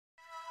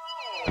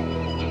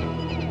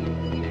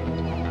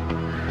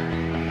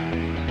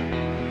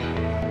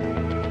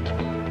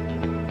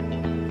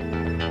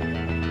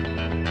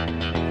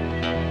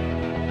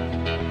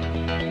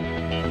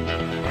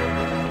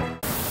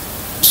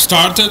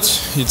started.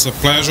 It's a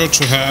pleasure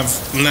to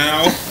have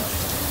now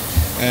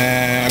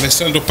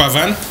Alessandro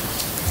Pavan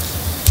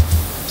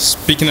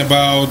speaking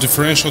about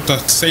differential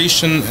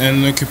taxation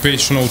and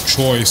occupational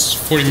choice.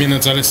 40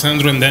 minutes,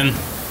 Alessandro, and then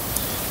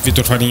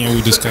Vitor Farinha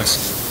will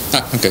discuss.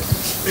 Okay.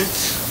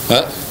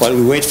 While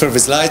we wait for the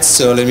slides,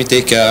 so let me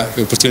take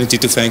the opportunity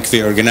to thank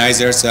the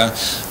organizers.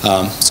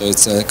 So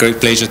it's a great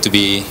pleasure to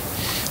be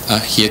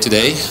here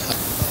today.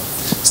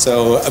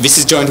 So this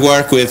is joint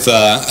work with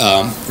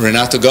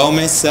Renato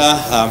Gomez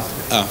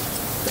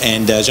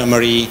and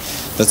Jean-Marie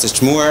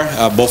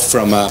Martimort, both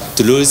from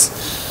Toulouse.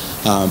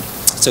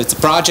 So it's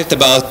a project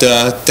about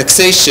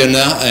taxation,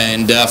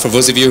 and for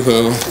those of you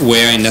who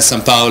were in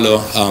São Paulo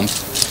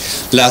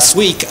last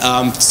week,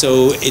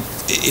 so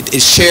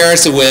it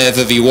shares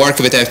with the work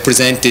that I've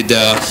presented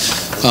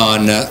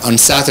on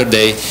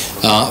Saturday,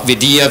 the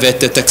idea that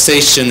the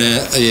taxation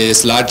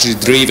is largely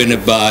driven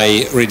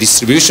by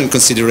redistribution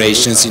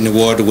considerations in a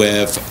world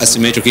with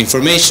asymmetric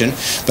information,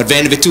 but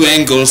then the two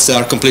angles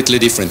are completely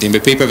different. In the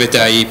paper that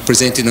I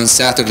presented on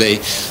Saturday,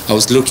 I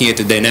was looking at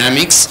the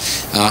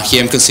dynamics.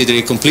 Here I'm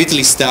considering a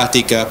completely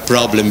static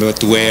problem,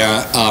 but where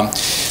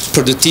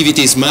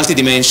productivity is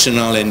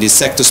multidimensional and is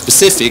sector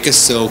specific.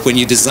 So when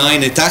you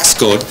design a tax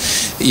code,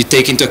 you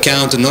take into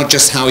account not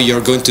just how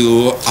you're going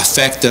to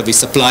affect the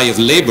supply of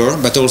labor,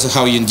 but also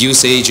how you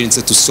induce agents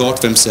to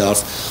sort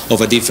themselves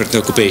over different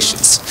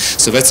occupations.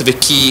 So that's the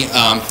key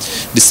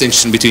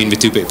distinction between the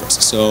two papers.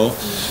 So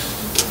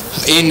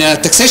in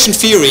taxation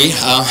theory,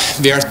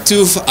 there are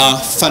two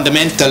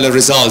fundamental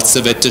results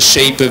that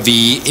shape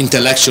the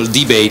intellectual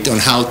debate on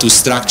how to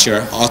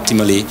structure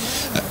optimally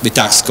the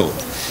tax code.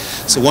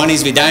 So one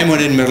is the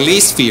Diamond and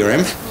Merlis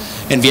theorem,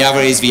 and the other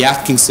is the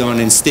Atkinson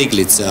and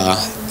Stiglitz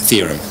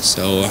theorem.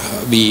 So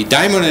the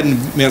Diamond and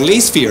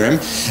Merlis theorem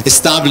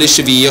establish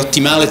the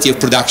optimality of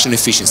production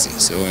efficiency.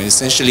 So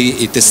essentially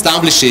it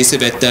establishes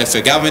that if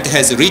a government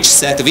has a rich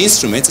set of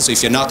instruments, so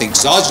if you're not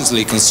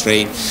exogenously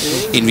constrained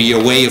in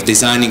your way of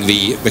designing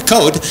the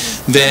code,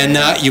 then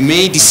you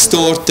may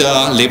distort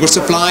labor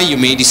supply, you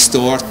may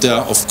distort,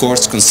 of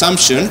course,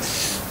 consumption,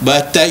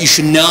 but you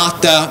should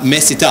not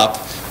mess it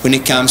up when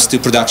it comes to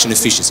production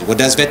efficiency. What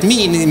does that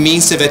mean? It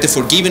means that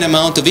for a given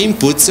amount of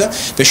inputs,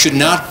 there should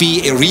not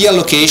be a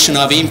reallocation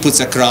of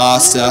inputs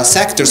across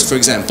sectors, for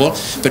example,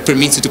 that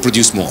permits you to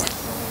produce more.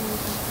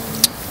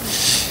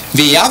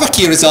 The other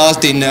key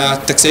result in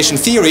taxation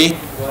theory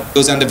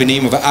goes under the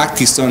name of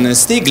Atkinson and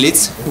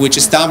Stiglitz, which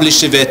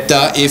establishes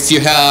that if you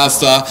have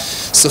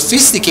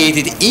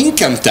sophisticated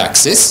income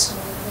taxes,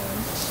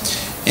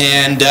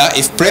 and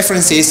if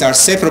preferences are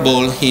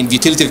separable in the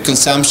utility of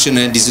consumption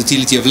and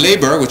disutility of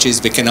labor, which is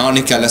the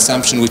canonical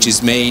assumption which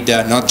is made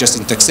not just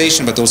in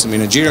taxation but also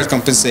managerial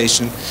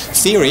compensation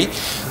theory,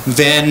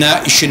 then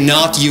you should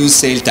not use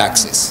sale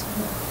taxes.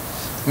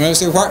 Well,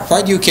 so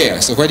why do you care?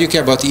 So why do you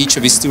care about each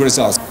of these two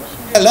results?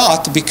 A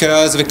lot,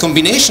 because the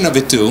combination of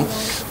the two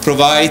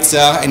provides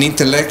an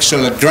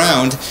intellectual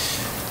ground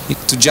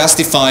to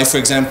justify, for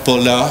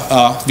example,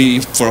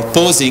 for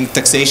opposing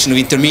taxation of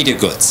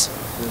intermediate goods,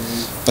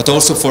 but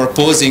also for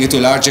opposing, to a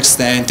large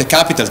extent,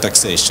 capital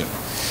taxation,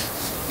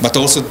 but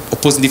also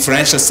opposing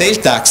differential sale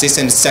taxes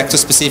and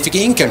sector-specific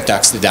income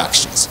tax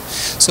deductions.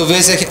 So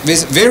there's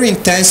a very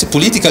intense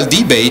political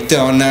debate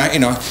on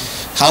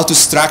how to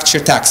structure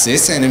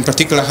taxes, and in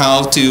particular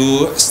how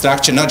to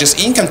structure not just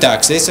income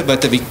taxes,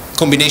 but the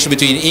combination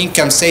between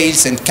income,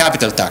 sales, and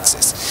capital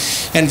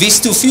taxes. And these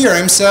two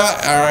theorems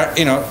are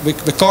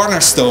the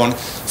cornerstone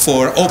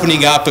for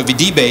opening up the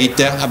debate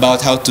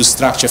about how to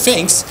structure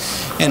things.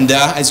 And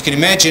as you can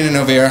imagine,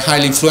 they are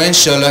highly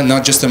influential,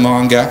 not just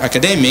among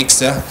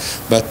academics,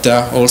 but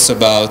also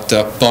about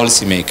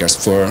policymakers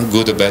for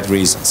good or bad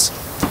reasons.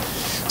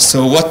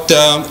 So what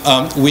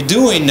we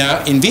do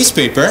in this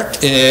paper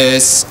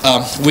is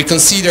we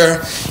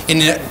consider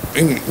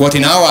what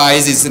in our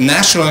eyes is the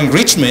national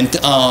enrichment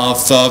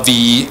of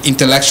the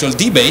intellectual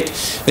debate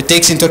that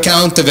takes into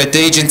account that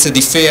agents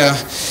differ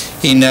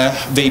in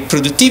the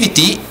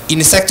productivity in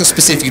a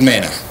sector-specific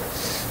manner.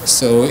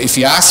 So if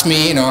you ask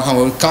me,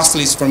 how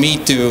costly it is for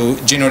me to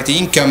generate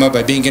income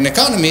by being an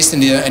economist,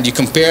 and you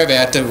compare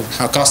that to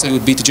how costly it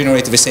would be to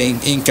generate the same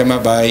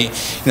income by,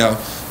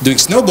 doing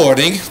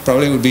snowboarding,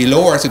 probably would be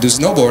lower to do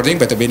snowboarding,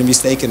 but I made a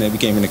mistake and I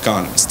became an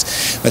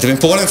economist. But the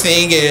important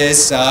thing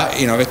is,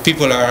 that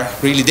people are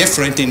really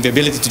different in the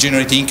ability to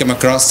generate income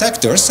across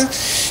sectors,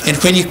 and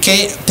when you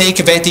take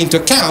that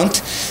into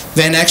account,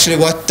 then actually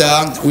what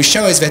we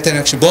show is that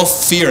actually both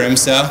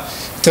theorems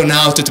turn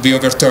out to be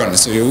overturned.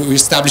 So we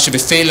establish the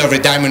failure of the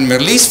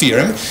Diamond-Merlis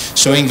theorem,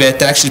 showing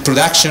that actually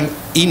production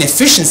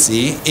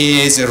inefficiency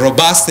is a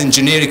robust and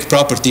generic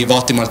property of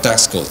optimal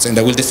tax codes, and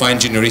that will define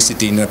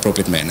genericity in an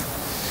appropriate manner.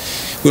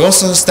 We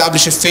also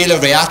establish a failure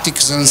of the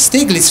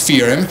Atkinson-Stiglitz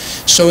theorem,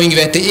 showing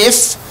that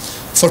if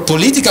for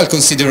political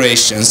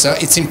considerations,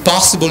 it's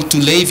impossible to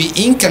levy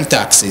income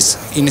taxes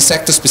in a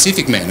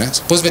sector-specific manner.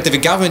 Suppose that the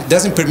government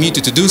doesn't permit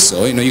you to do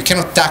so. You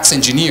cannot tax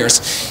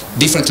engineers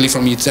differently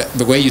from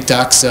the way you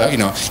tax,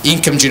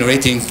 income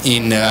generating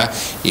in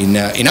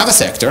other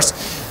sectors.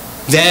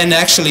 Then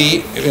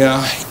actually,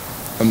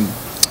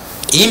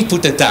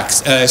 input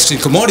tax,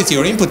 commodity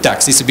or input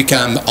taxes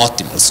become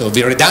optimal. So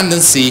the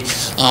redundancy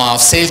of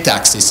sale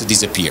taxes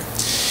disappear.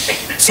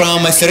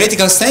 From a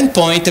theoretical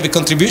standpoint, the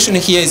contribution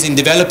here is in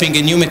developing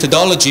a new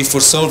methodology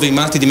for solving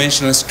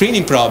multidimensional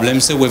screening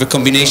problems with a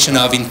combination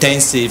of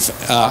intensive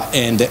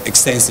and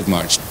extensive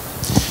margin.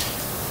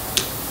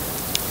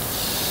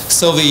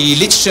 So the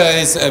literature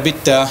is a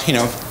bit,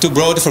 too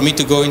broad for me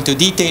to go into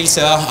details.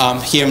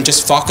 Here I'm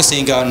just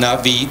focusing on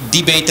the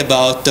debate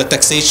about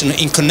taxation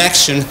in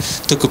connection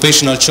to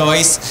occupational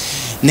choice.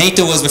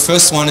 NATO was the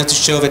first one to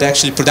show that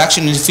actually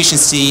production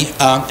efficiency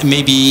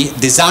may be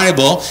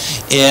desirable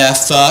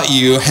if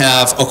you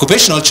have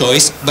occupational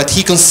choice, but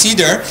he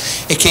considered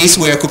a case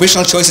where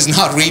occupational choice is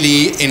not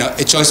really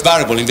a choice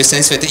variable, in the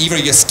sense that either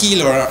you're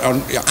skilled or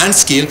you're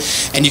unskilled,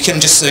 and you can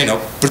just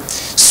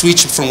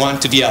switch from one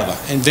to the other.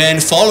 And then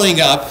following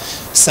up,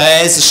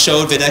 Saez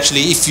showed that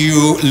actually if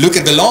you look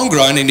at the long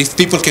run and if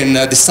people can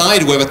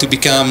decide whether to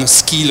become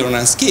skilled or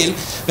unskilled,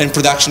 then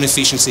production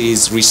efficiency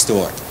is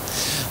restored.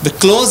 The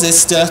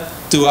closest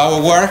to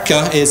our work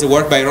is a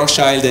work by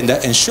Rothschild and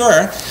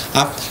Schur.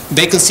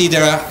 They consider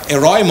a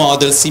ROI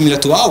model similar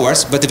to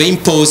ours, but they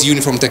impose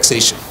uniform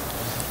taxation.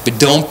 They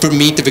don't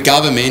permit the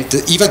government,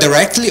 either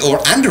directly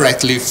or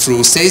indirectly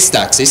through sales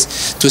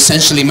taxes, to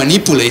essentially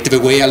manipulate the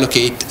way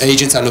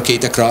agents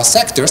allocate across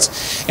sectors.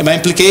 And by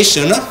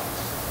implication,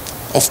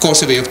 of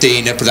course, they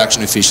obtain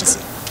production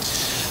efficiency.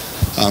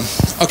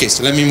 Okay,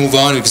 so let me move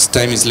on because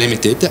time is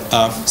limited.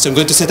 So I'm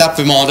going to set up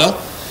the model,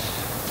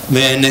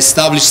 then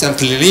establish some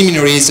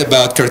preliminaries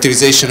about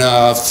characterization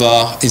of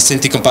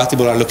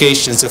incentive-compatible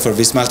allocations for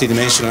this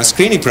multidimensional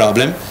screening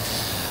problem,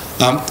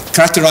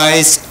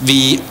 characterize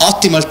the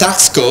optimal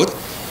tax code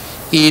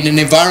in an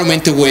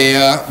environment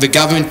where the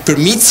government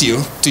permits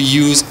you to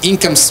use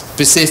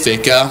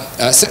income-specific,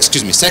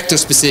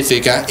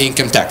 sector-specific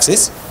income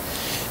taxes,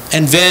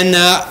 and then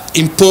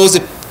impose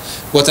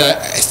what I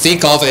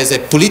think of as a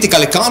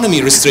political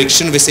economy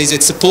restriction that says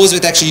that suppose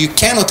that actually you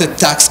cannot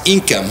tax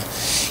income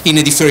in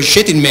a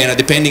differentiated manner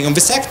depending on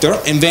the sector,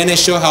 and then I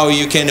show how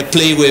you can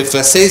play with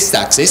sales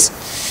taxes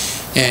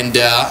and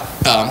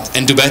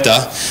do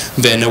better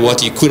than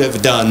what you could have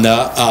done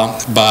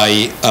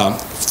by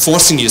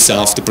forcing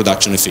yourself to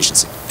production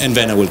efficiency. And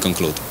then I will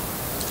conclude.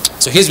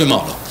 So here's the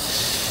model.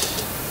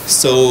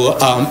 So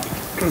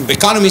the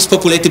economy is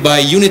populated by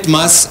a unit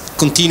mass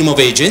continuum of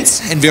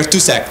agents, and there are two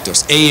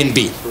sectors, A and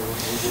B.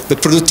 The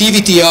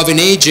productivity of an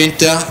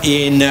agent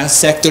in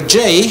sector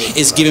J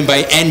is given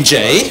by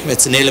Nj.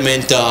 That's an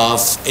element of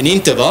an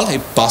interval, a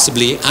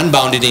possibly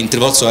unbounded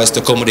interval, so as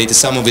to accommodate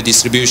some of the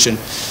distribution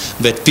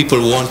that people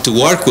want to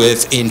work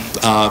with in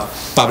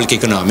public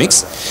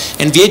economics.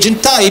 And the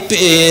agent type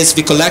is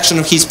the collection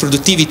of his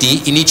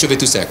productivity in each of the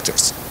two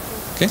sectors.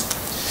 Okay?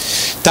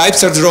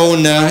 Types are drawn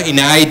in an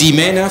ID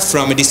manner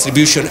from a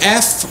distribution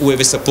F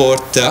with a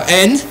support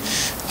N.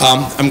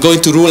 I'm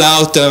going to rule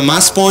out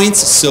mass points,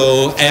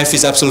 so F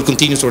is absolute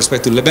continuous with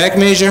respect to the Lebesgue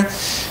measure.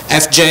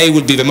 Fj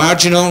would be the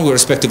marginal with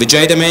respect to the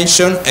J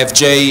dimension.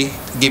 Fj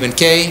given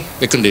K,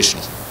 the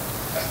conditional.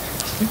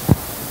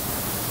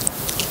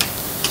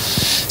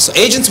 So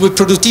agents with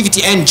productivity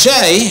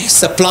Nj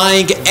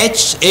supplying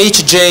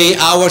Hj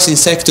hours in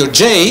sector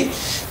J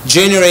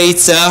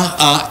generates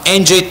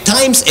Nj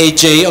times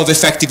Hj of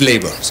effective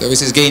labor. So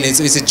this is again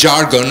it's a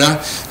jargon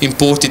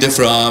imported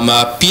from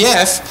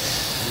PF.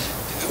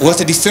 What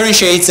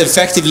differentiates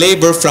effective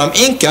labor from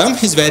income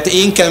is that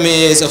income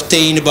is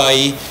obtained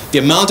by the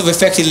amount of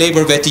effective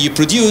labor that you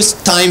produce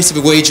times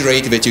the wage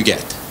rate that you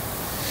get.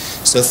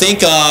 So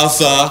think of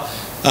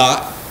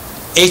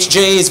Hj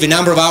is the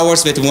number of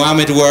hours that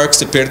Muhamet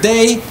works per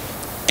day,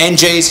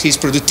 Nj is his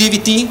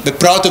productivity, the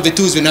product of the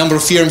two is the number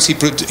of firms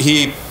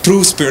he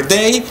proves per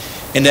day,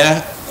 and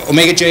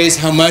omega j is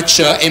how much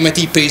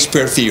MIT pays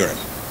per theorem.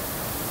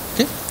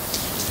 Okay?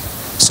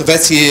 So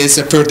that's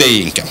his per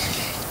day income.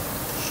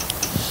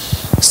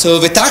 So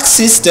the tax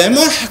system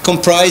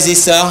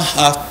comprises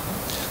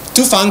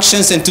two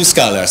functions and two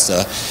scalars.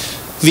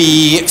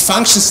 The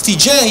functions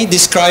Tj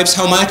describes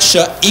how much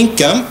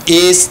income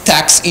is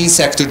taxed in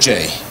sector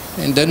J.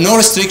 And no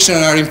restrictions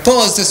are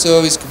imposed,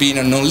 so it could be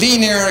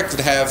non-linear, it could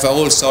have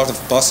all sorts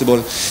of possible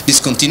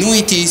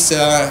discontinuities,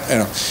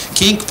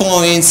 kink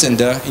points, and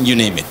you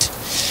name it.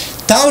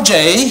 Tau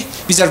J,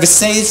 these are the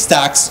sales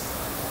tax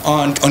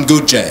on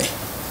good J.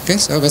 Okay,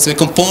 so that's the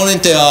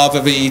component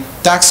of the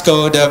tax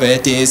code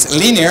that is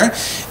linear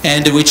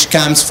and which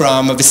comes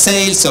from the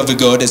sales of the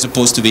good as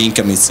opposed to the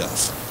income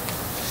itself.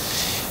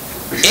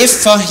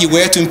 If you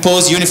were to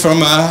impose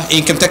uniform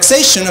income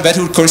taxation, that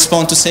would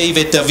correspond to say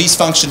that this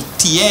function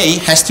TA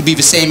has to be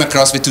the same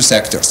across the two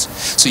sectors.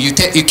 So you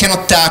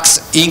cannot tax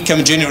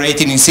income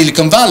generated in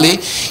Silicon Valley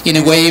in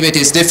a way that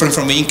is different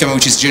from the income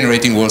which is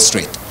generated in Wall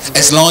Street,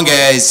 as long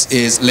as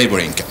is labor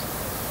income.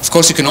 Of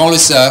course, you can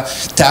always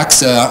tax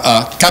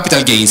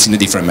capital gains in a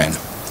different manner.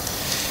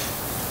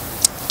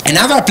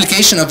 Another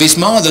application of this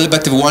model,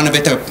 but the one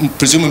that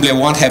presumably I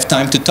won't have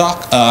time to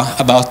talk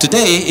about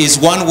today, is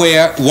one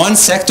where one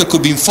sector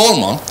could be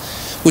informal,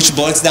 which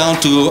boils down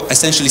to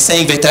essentially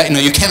saying that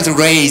you can't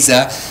raise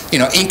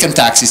income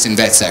taxes in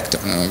that sector.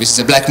 This is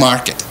a black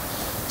market.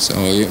 So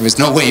there's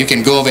no way you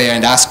can go there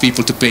and ask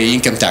people to pay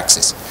income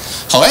taxes.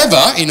 However,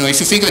 if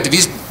you think that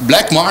this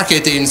black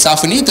market in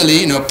southern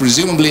Italy,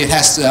 presumably it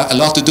has a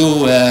lot to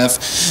do with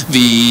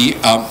the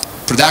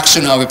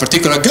production of a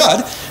particular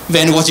good,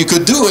 then what you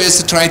could do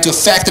is try to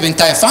affect the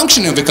entire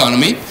functioning of the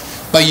economy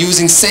by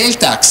using sales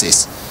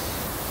taxes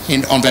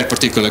on that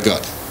particular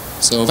good.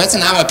 So that's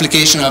another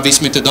application of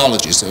this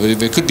methodology. So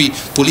there could be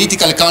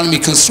political economy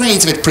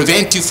constraints that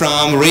prevent you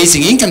from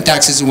raising income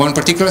taxes in one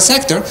particular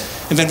sector.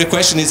 And then the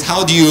question is,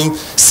 how do you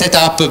set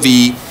up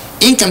the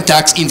income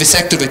tax in the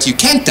sector that you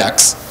can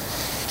tax,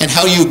 and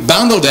how you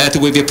bundle that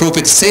with the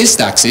appropriate sales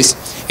taxes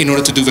in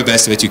order to do the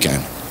best that you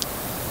can.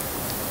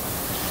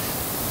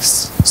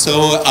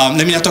 So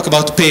let me now talk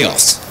about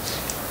payoffs.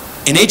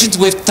 An agent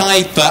with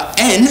type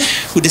N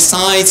who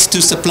decides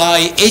to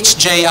supply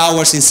HJ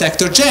hours in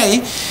sector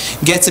J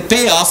gets a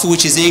payoff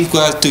which is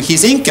equal to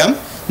his income,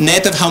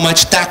 net of how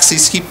much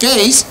taxes he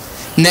pays,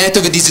 net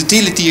of the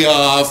disutility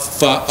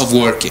of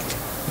working.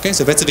 Okay,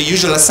 so that's the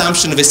usual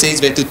assumption that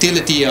says that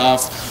utility of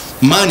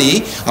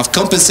money, of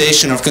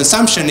compensation, of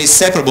consumption is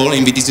separable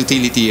in the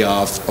disutility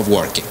of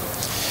working.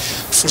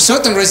 For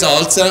certain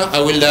results, I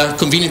will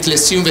conveniently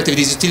assume that the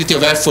disutility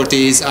of effort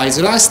is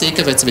isoelastic.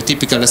 That's the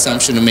typical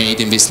assumption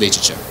made in this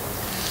literature.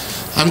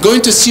 I'm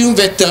going to assume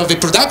that the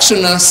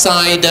production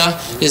side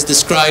is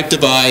described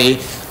by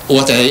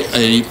what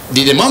I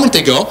did a moment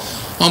ago.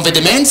 On the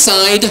demand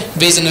side,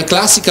 there's a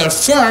classical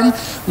firm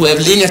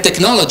with linear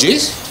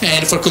technologies,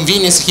 and for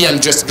convenience here I'm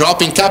just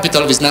dropping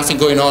capital. There's nothing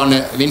going on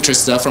of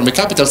interest from the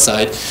capital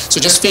side. So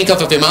just think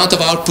of the amount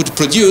of output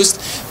produced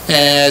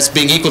as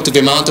being equal to the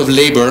amount of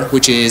labor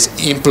which is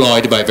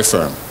employed by the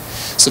firm.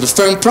 So the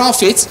firm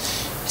profits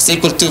is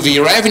equal to the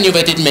revenue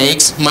that it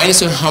makes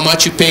minus how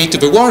much you pay to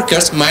the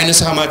workers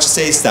minus how much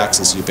sales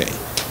taxes you pay.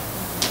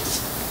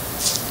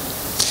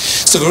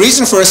 So the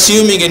reason for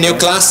assuming a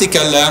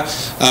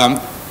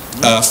neoclassical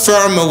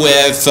firm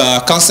with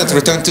constant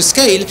return to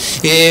scale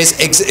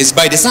is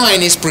by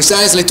design is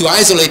precisely to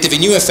isolate the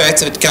new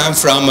effects that come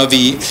from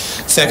the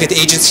fact that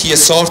agents here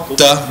sort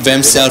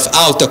themselves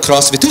out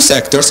across the two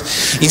sectors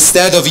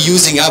instead of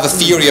using other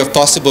theory of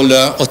possible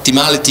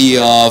optimality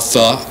of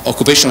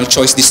occupational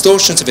choice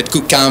distortions that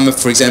could come,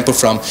 for example,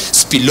 from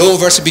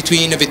spillovers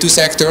between the two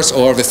sectors,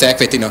 or the fact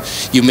that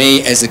you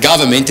may, as a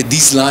government,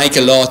 dislike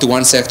a law to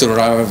one sector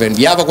rather than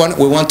the other one.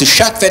 We want to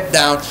shut that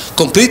down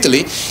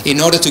completely in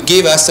order to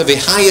give us the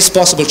highest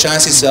possible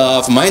chances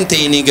of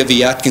maintaining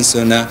the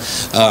Atkinson,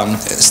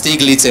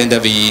 Stiglitz, and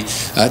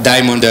the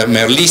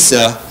Diamond-Merlis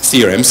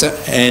theorems,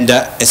 and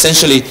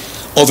essentially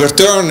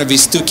overturn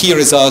these two key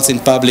results in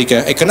public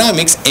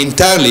economics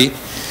entirely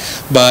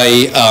by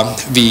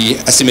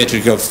the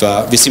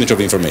symmetry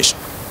of information.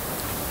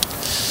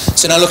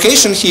 So an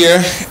allocation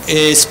here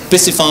is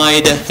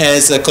specified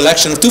as a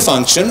collection of two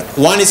functions.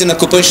 One is an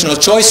occupational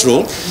choice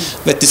rule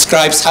that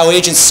describes how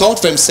agents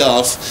sort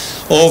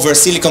themselves over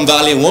Silicon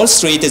Valley and Wall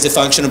Street as a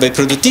function of their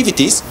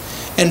productivities,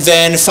 and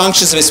then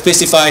functions that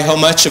specify how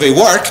much they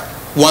work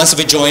once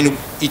they join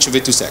each of the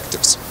two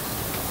sectors.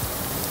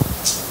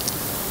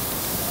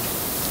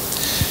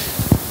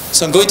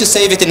 So I'm going to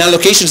say that an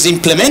allocation is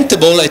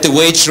implementable at the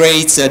wage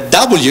rates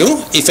W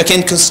if I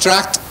can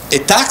construct a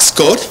tax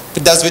code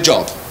that does the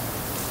job.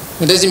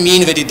 What does it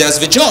mean that it does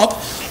the job?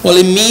 Well,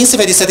 it means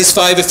that it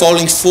satisfies the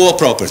following four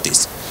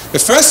properties. The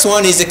first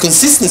one is a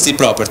consistency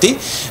property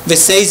that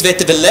says that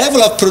the level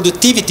of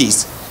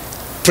productivities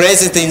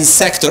present in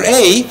sector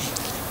A,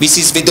 this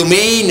is the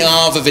domain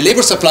of the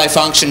labor supply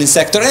function in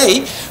sector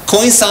A,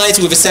 coincides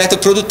with a set of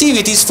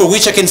productivities for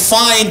which I can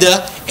find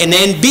an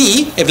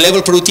NB, a level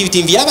of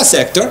productivity in the other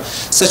sector,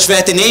 such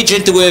that an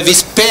agent with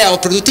this pair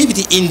of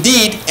productivity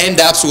indeed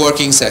ends up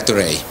working in sector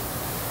A.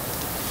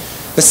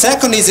 The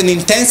second is an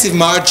intensive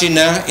margin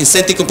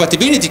incentive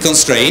compatibility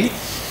constraint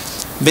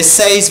that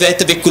says that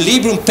the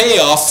equilibrium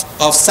payoff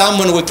of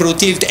someone with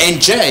productivity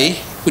NJ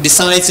who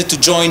decides to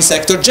join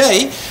sector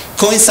J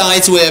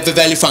coincides with the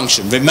value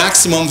function, the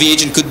maximum the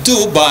agent could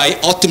do by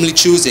optimally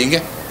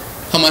choosing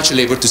how much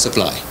labor to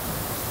supply.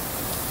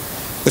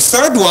 The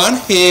third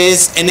one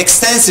is an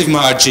extensive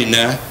margin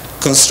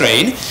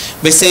constraint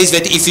that says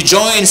that if you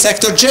join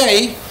sector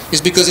J,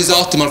 it's because it's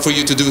optimal for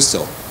you to do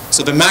so.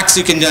 So the max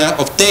you can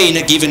obtain,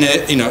 given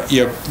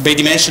your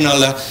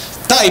bidimensional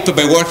type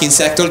by working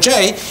sector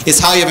J, is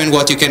higher than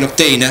what you can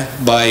obtain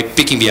by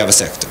picking the other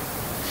sector.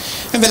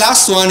 And the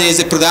last one is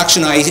a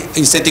production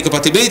incentive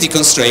compatibility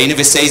constraint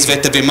that says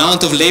that the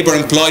amount of labor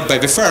employed by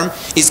the firm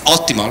is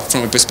optimal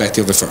from the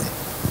perspective of the firm.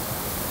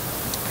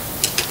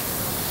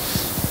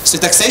 So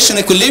taxation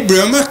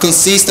equilibrium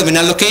consists of an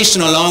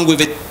allocation along with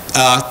the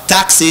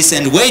taxes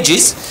and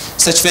wages,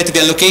 such that the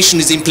allocation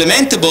is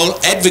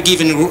implementable at the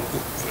given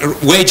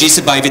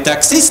wages by the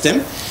tax system,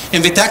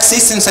 and the tax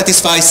system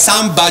satisfies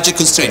some budget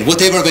constraint,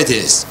 whatever that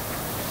is.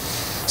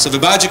 So the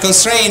budget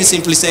constraint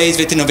simply says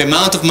that the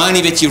amount of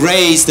money that you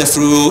raised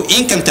through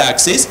income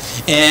taxes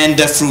and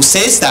through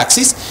sales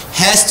taxes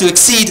has to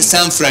exceed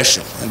some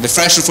threshold. And the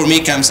threshold for me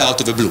comes out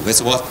of the blue.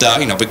 That's what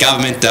the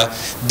government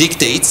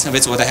dictates. And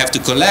that's what I have to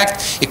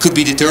collect. It could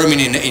be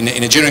determined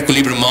in a general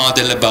equilibrium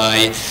model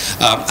by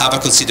other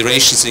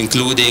considerations,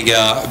 including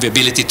the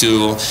ability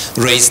to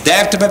raise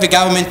debt by the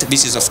government.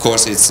 This is, of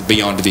course, it's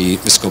beyond the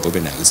scope of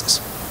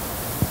analysis.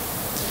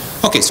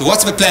 Okay, so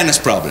what's the planner's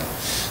problem?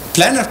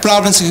 Planner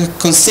problems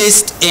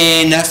consist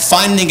in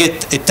finding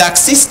a tax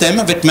system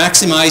that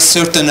maximizes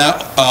certain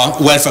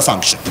welfare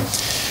function.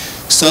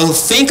 So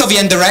think of the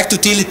indirect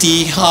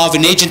utility of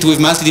an agent with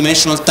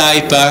multidimensional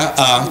type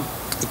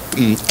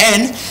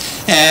n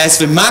as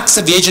the max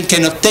the agent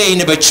can obtain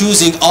by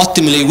choosing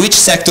optimally which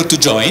sector to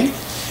join.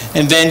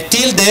 And then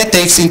tilde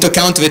takes into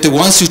account that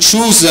once you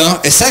choose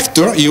a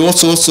sector, you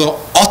also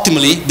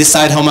optimally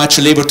decide how much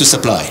labor to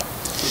supply.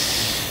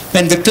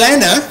 When the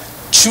planner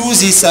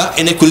chooses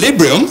an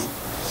equilibrium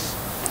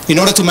in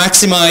order to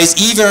maximize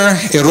either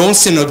a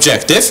Rawlsian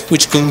objective,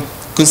 which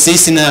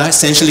consists in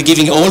essentially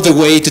giving all the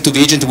weight to the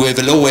agent with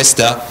the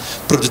lowest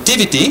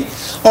productivity,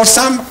 or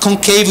some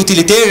concave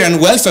utilitarian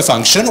welfare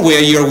function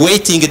where you're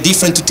weighting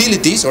different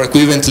utilities, or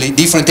equivalently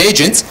different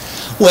agents,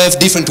 with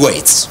different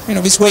weights.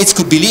 These weights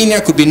could be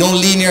linear, could be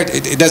non-linear,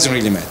 it doesn't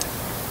really matter.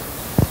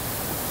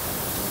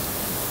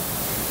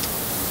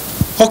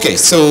 Okay,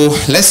 so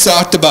let's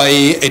start by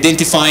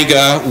identifying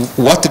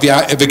what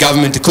the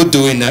government could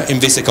do in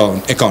this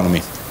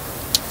economy.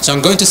 So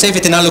I'm going to say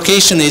that an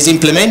allocation is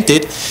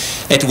implemented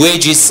at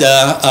wages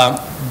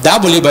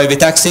W by the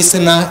tax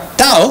system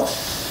tau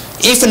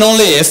if and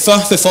only if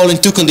the following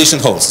two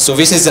conditions hold. So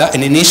this is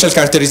an initial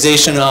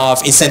characterization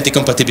of incentive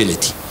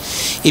compatibility.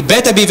 It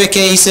better be the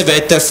case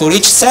that for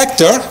each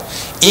sector,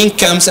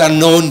 incomes are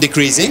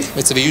non-decreasing.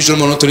 It's the usual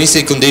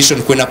monotonicity condition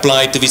when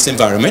applied to this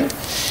environment.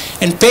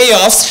 And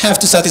payoffs have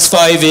to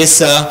satisfy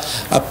this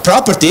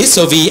property.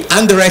 So the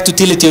indirect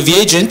utility of the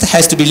agent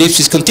has to be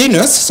Lipschitz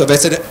continuous. So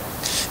that's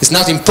it's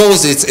not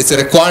imposed, it's a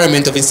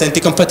requirement of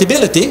incentive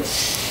compatibility.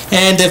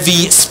 And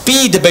the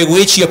speed by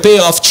which your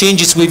payoff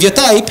changes with your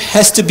type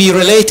has to be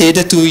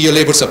related to your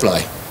labor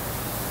supply.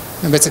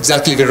 And that's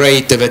exactly the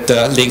rate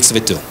that links the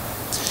two.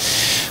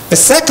 The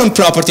second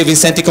property of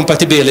incentive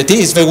compatibility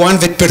is the one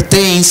that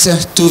pertains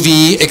to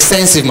the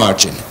extensive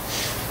margin.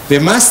 There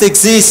must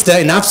exist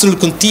an absolute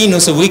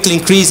continuous or weakly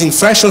increasing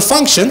threshold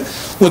function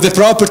with the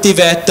property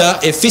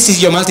that if this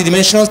is your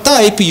multidimensional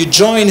type, you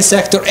join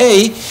sector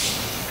A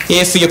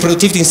if your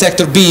productivity in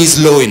sector B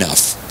is low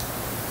enough.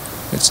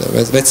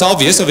 That's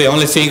obvious. So the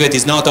only thing that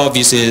is not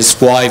obvious is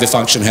why the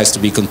function has to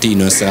be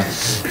continuous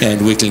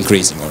and weakly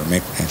increasing, or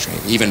actually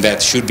even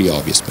that should be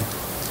obvious. But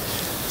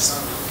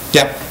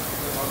yeah.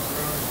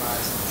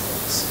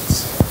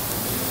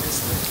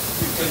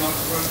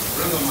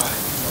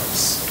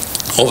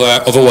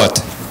 Over what?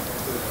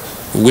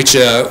 Which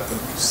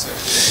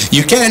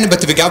you can,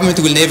 but the government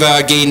will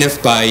never gain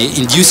by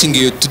inducing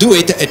you to do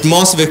it. At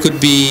most, there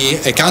could be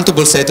a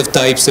countable set of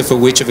types for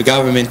which the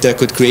government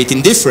could create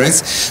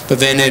indifference, but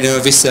then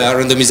this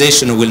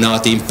randomization will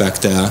not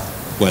impact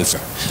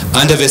welfare,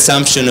 under the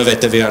assumption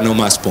that there are no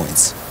mass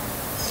points.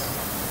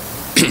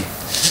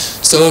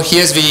 So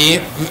here's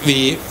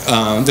the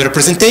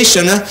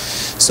representation.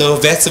 So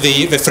that's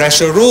the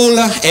threshold rule.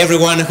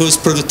 Everyone whose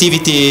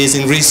productivity is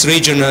in this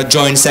region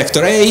joins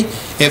sector A.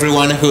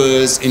 Everyone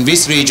who's in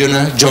this region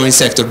joins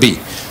sector B.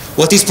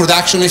 What is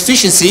production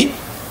efficiency?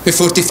 The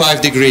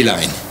 45-degree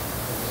line.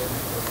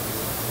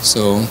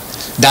 So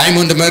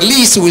Diamond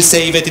Merlis will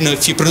say that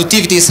if your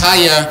productivity is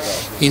higher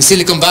in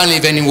Silicon Valley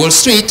than in Wall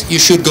Street, you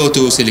should go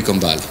to Silicon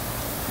Valley.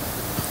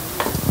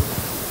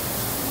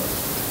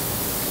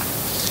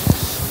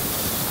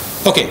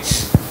 Okay.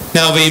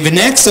 Now, the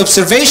next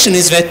observation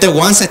is that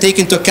once I take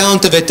into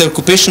account that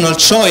occupational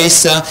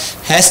choice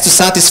has to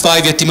satisfy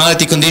the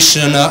optimality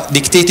condition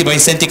dictated by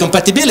incentive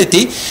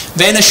compatibility,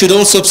 then I should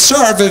also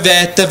observe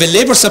that the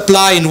labor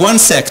supply in one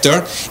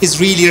sector is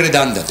really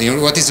redundant.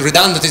 What is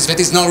redundant is that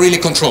it's not really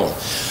controlled.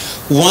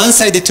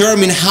 Once I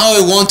determine how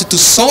I want to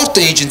sort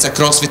agents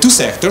across the two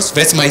sectors,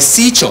 that's my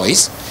C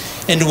choice,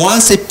 and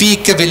once I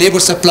pick the labor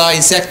supply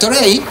in sector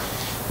A,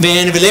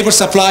 then the labor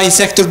supply in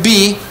sector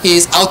B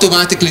is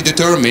automatically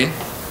determined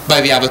by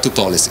the other two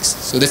policies.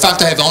 So de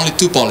facto I have only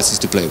two policies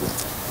to play with.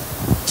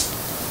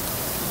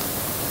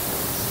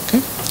 Okay.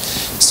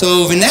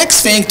 So the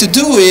next thing to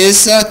do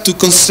is to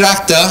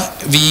construct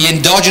the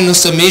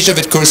endogenous measure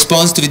that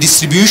corresponds to the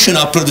distribution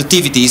of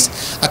productivities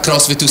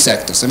across the two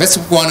sectors. And that's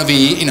one of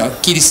the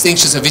key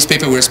distinctions of this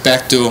paper with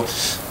respect to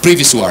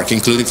previous work,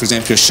 including, for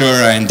example,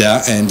 Schur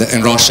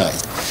and Rothschild.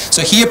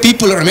 So here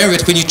people remember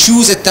that when you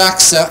choose a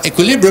tax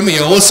equilibrium,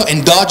 you're also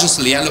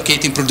endogenously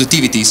allocating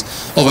productivities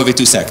over the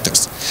two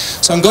sectors.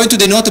 So I'm going to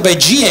denote by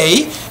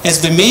GA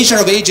as the measure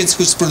of agents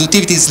whose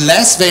productivity is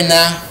less than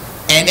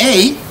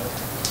NA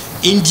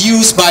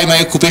induced by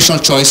my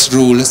occupational choice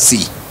rule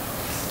C.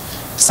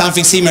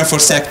 Something similar for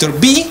sector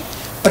B,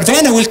 but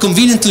then I will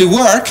conveniently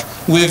work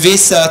with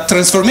this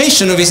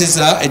transformation. This is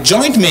a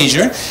joint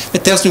measure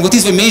that tells me what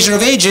is the measure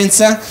of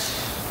agents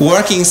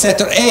working in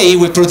sector A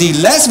with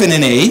productivity less than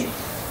an A,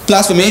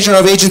 plus the measure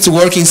of agents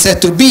working in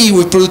sector B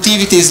with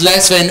productivity is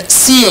less than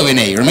C of an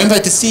A. Remember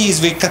that the C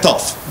is the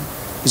cutoff,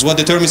 is what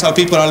determines how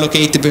people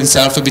allocate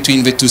themselves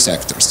between the two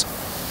sectors.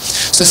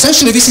 So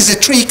essentially this is a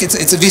trick,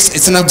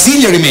 it's an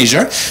auxiliary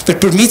measure that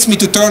permits me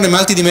to turn a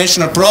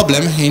multidimensional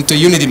problem into a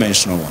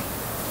unidimensional one.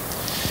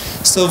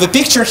 So the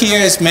picture here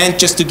is meant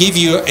just to give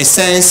you a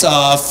sense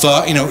of,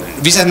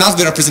 this is not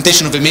the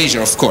representation of a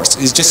measure, of course.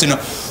 It's just,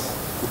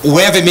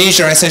 where the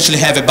measure essentially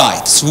have a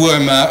byte,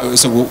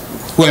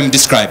 who I'm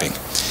describing.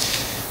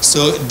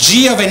 So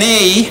G of an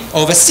A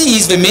over C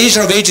is the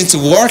measure of agents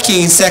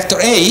working in sector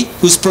A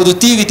whose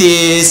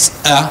productivity is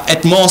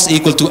at most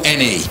equal to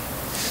NA.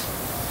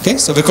 Okay,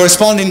 so the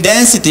corresponding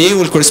density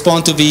will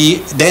correspond to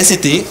the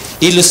density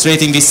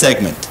illustrating this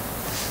segment.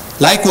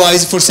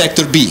 Likewise for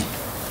sector B.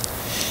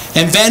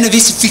 And then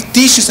this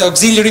fictitious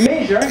auxiliary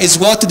measure is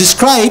what to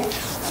describe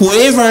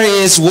whoever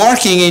is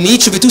working in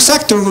each of the two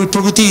sectors with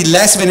productivity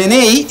less than an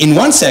A in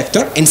one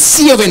sector and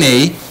C of an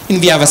A in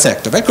the other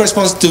sector. That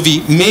corresponds to the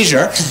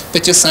measure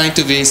that you assign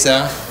to this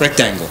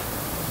rectangle.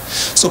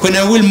 So when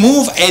I will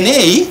move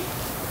NA,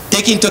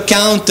 take into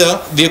account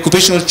the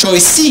occupational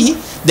choice C,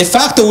 de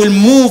facto will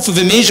move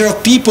the measure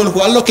of people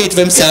who allocate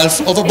themselves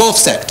over both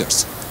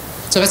sectors.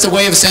 So that's a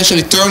way of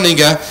essentially turning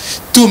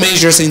two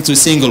measures into a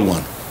single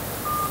one.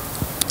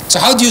 So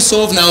how do you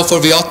solve now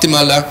for the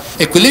optimal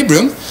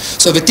equilibrium?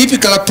 So the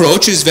typical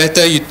approach is that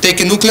you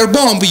take a nuclear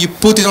bomb, you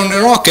put it on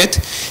a rocket,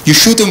 you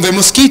shoot on the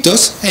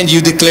mosquitoes, and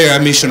you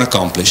declare mission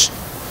accomplished.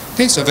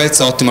 Okay, so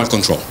that's optimal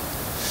control.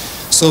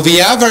 So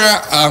the other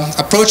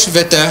approach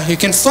that you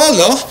can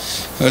follow,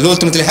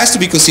 ultimately has to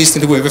be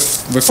consistent with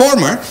the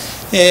former,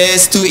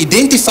 is to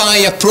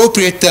identify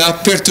appropriate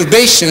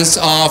perturbations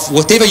of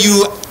whatever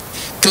you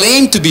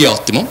claim to be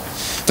optimal,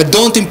 but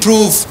don't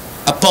improve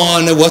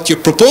upon what you're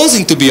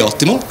proposing to be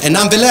optimal, and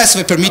nonetheless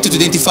they permit you to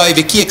identify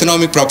the key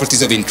economic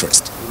properties of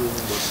interest.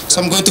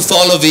 So I'm going to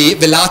follow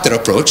the latter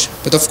approach,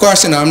 but of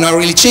course I'm not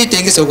really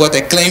cheating, so what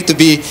I claim to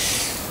be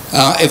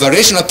a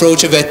variational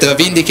approach that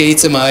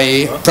vindicates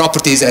my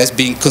properties as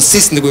being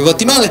consistent with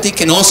optimality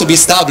can also be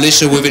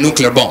established with a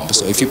nuclear bomb.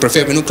 So if you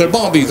prefer a nuclear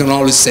bomb, you can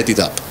always set it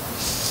up.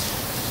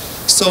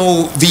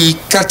 So the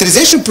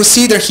characterization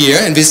procedure here,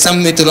 and with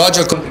some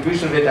methodological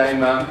contribution that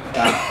I'm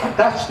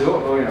attached to,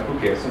 although who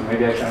cares, so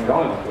maybe actually I'm the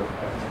only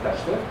one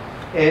attached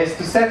to, is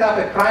to set up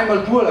a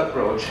primal dual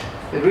approach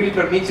that really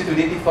permits you to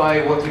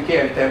identify what we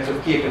care in terms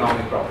of key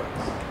economic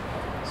properties.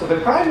 So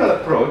the primal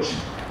approach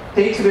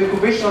takes the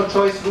occupational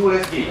choice rule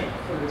as given.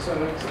 So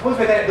suppose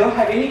that I don't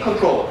have any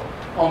control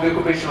on the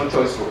occupational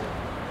choice rule.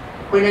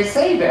 When I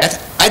say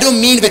that, I don't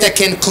mean that I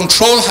can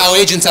control how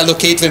agents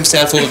allocate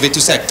themselves over the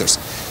two sectors.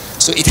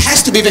 So it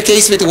has to be the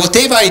case that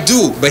whatever I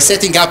do by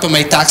setting up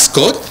my tax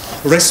code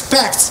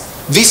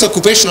respects this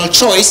occupational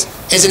choice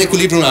as an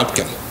equilibrium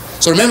outcome.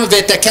 So remember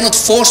that I cannot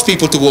force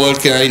people to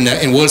work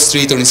in Wall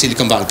Street or in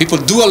Silicon Valley. People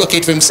do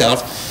allocate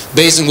themselves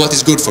based on what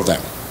is good for them.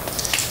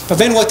 But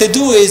then what I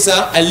do is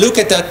I look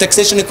at a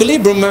taxation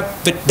equilibrium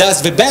that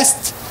does the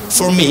best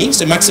for me,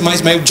 so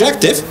maximize my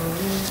objective,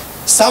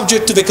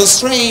 subject to the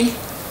constraint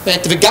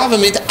that the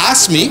government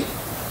asks me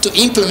to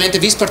implement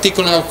this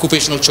particular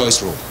occupational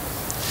choice rule.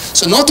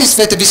 So notice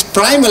that this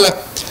primal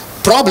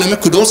problem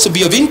could also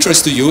be of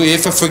interest to you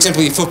if, for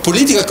example, for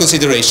political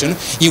consideration,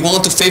 you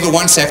want to favor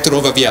one sector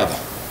over the other.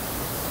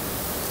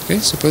 Okay?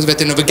 Suppose that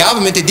the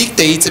government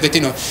dictates that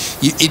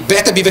it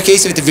better be the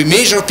case that the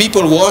measure of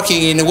people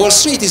working in Wall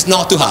Street is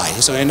not too high.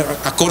 So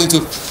according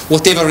to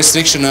whatever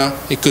restriction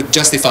it could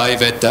justify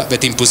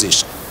that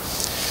imposition.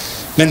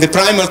 Then the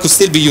primal could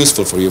still be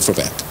useful for you for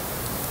that.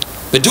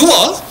 The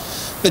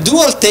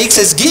dual takes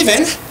as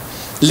given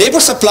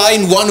labor supply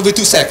in one of the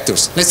two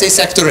sectors, let's say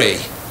sector A.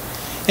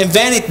 And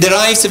then it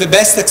derives the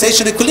best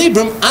taxation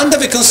equilibrium under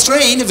the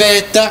constraint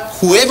that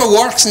whoever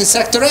works in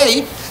sector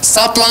A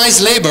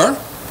supplies labor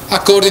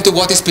according to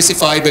what is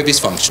specified by this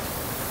function.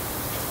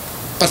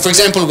 But for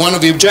example, one of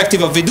the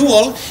objectives of the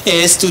dual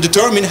is to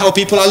determine how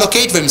people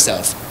allocate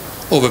themselves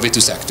over the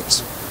two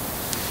sectors.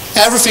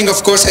 Everything,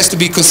 of course, has to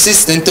be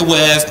consistent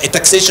with a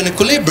taxation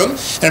equilibrium.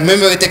 And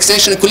remember, a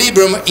taxation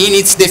equilibrium, in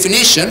its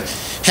definition,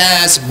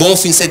 has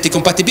both incentive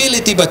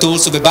compatibility, but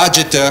also the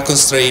budget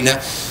constraint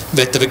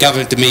that the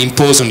government may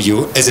impose on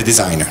you as a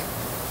designer.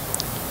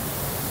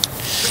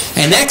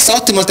 An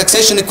X-optimal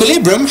taxation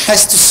equilibrium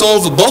has to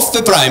solve both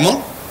the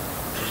primal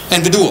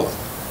and the dual.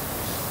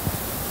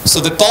 So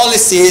the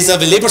policies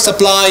of the labor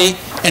supply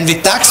and the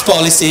tax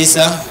policies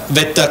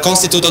that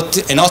constitute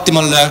an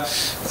optimal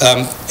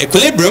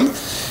equilibrium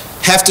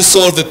have to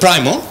solve the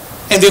primal,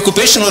 and the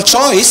occupational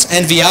choice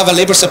and the other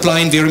labor supply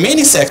in the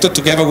remaining sector,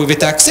 together with the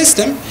tax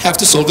system, have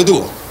to solve the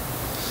dual.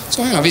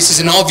 So this is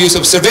an obvious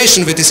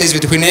observation that it says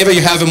that whenever you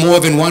have more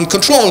than one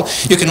control,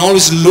 you can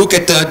always look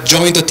at the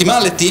joint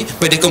optimality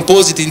by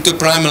decompose it into a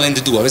primal and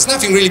the dual. There's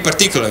nothing really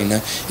particular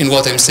in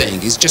what I'm saying.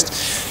 It's just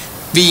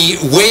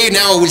the way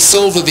now we'll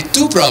solve the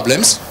two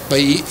problems by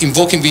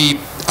invoking the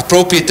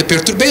appropriate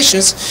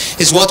perturbations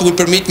is what will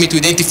permit me to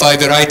identify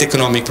the right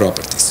economic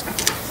properties.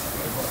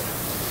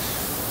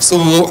 So,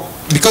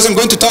 because I'm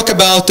going to talk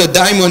about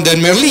Diamond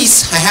and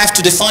Merlis, I have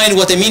to define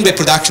what I mean by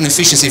production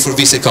efficiency for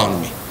this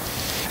economy.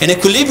 An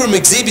equilibrium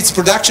exhibits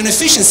production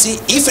efficiency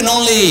if and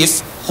only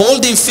if,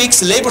 holding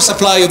fixed labor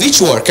supply of each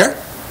worker,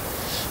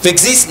 there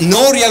exists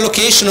no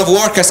reallocation of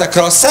workers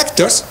across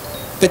sectors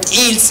that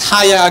yields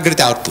higher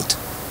aggregate output.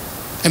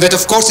 And that,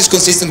 of course, is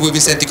consistent with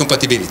incentive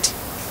compatibility.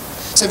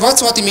 So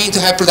that's what I mean to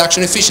have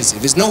production efficiency.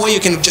 There's no way you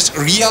can just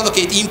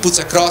reallocate inputs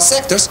across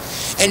sectors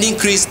and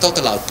increase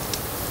total output.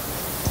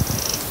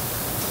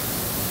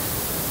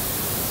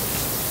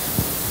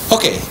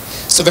 Okay,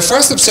 so the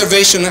first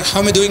observation, how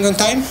am I doing on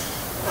time?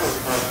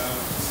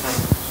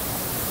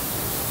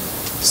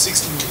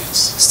 16 minutes.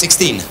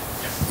 16.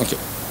 Okay.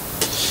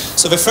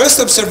 So the first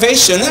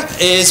observation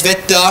is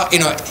that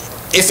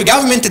if a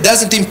government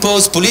doesn't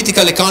impose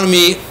political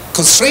economy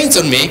constraints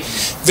on me,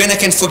 then I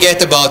can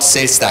forget about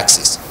sales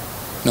taxes.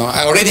 No,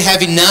 I already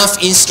have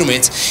enough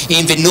instruments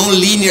in the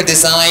non-linear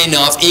design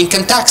of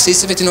income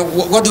taxes that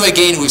what do I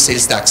gain with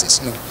sales taxes?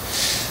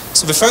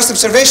 So the first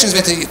observation is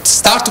that it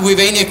starts with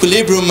any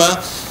equilibrium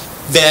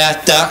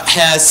that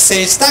has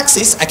sales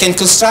taxes. I can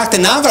construct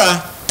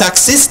another tax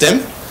system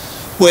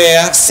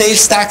where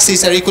sales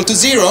taxes are equal to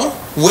 0,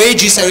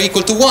 wages are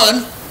equal to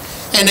 1,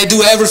 and I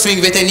do everything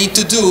that I need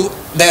to do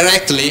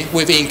directly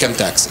with income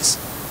taxes.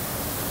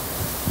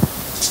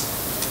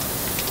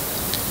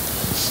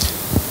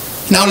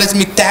 Now let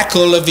me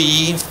tackle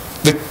the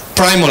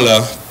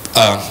primal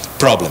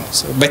problem.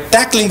 So by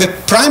tackling the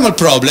primal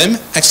problem,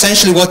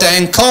 essentially what I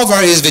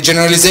uncover is the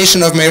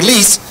generalization of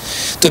Merlis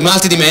to a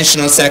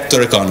multidimensional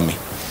sector economy.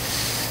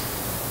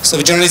 So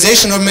the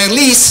generalization of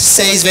Merlis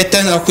says that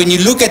when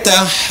you look at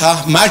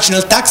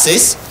marginal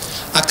taxes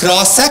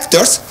across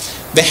sectors,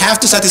 they have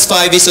to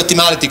satisfy this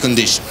optimality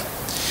condition.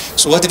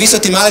 So what this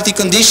optimality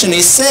condition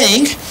is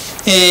saying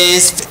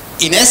is,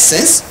 in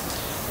essence,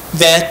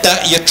 that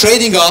you're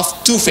trading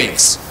off two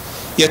things.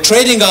 You're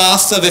trading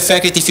off the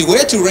fact that if you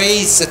were to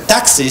raise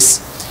taxes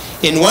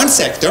in one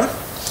sector,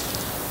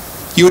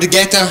 you would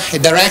get a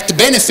direct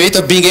benefit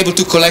of being able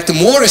to collect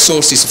more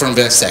resources from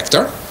the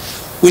sector,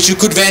 which you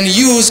could then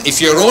use,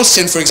 if you're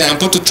Rawlsian, for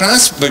example, to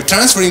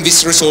transferring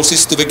these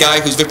resources to the guy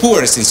who's the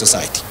poorest in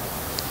society.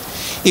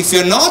 If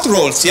you're not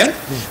Rawlsian,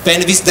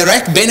 then this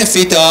direct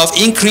benefit of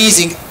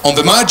increasing on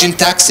the margin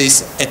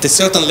taxes at a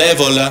certain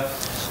level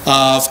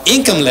of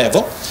income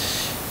level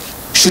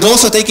should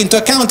also take into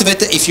account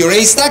that if you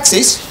raise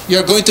taxes,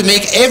 you're going to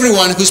make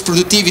everyone whose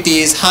productivity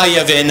is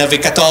higher than the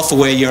cutoff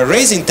where you're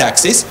raising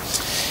taxes.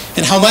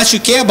 And how much you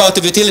care about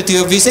the utility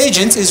of these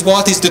agents is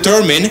what is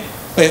determined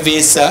by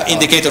this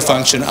indicator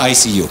function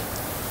ICU.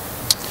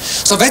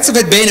 So that's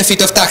the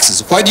benefit of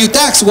taxes. Why do you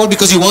tax? Well,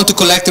 because you want to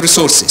collect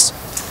resources.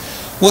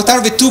 What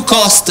are the two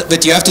costs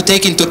that you have to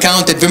take into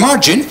account at the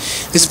margin?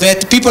 Is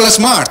that people are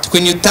smart.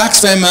 When you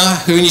tax them,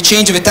 when you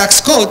change the tax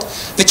code,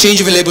 they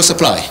change the labor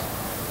supply.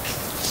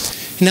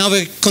 Now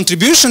the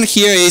contribution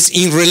here is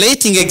in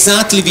relating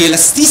exactly the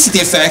elasticity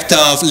effect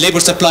of labor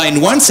supply in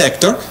one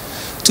sector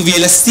to the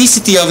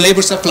elasticity of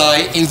labor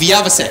supply in the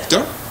other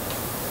sector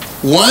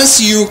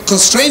once you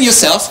constrain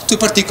yourself to a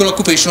particular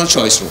occupational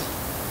choice rule.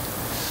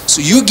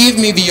 So you give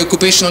me the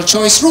occupational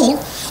choice rule.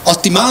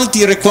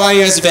 Optimality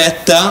requires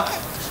that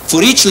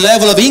for each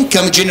level of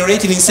income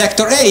generated in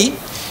sector A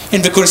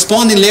and the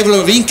corresponding level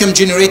of income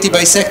generated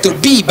by sector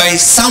B by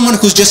someone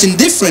who's just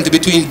indifferent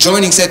between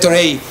joining sector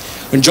A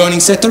and joining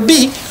sector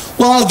B,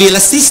 well, the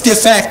elasticity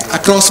effect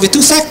across the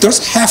two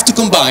sectors have to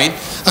combine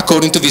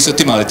according to this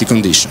optimality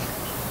condition.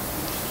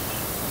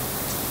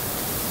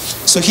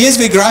 So here's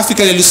the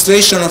graphical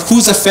illustration of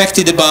who's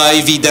affected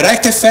by the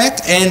direct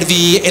effect and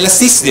the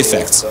elasticity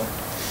effects.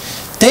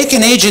 Take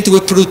an agent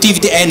with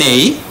productivity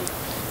NA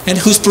and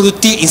whose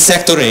productivity in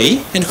sector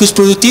A and whose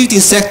productivity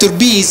in sector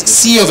B is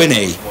C of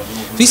NA.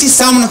 This is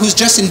someone who's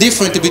just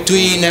indifferent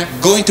between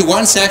going to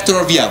one sector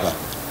or the other.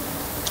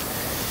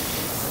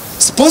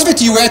 Suppose that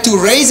you were to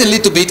raise a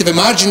little bit the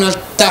marginal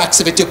tax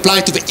that you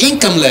apply to the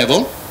income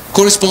level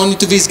corresponding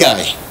to this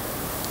guy.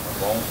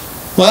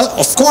 Well,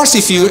 of course,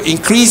 if you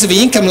increase the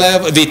income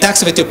level, the tax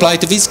that you apply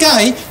to this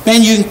guy,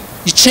 then you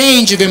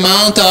change the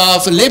amount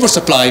of labor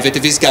supply that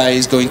this guy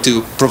is going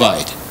to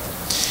provide.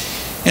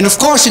 And of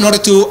course, in order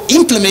to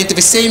implement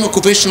the same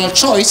occupational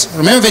choice,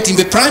 remember that in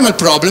the primal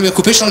problem,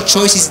 occupational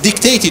choice is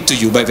dictated to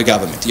you by the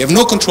government. You have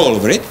no control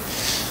over it.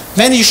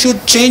 Then you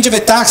should change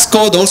the tax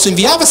code also in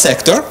the other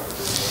sector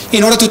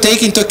in order to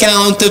take into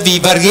account the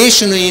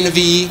variation in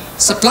the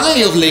supply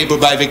of labor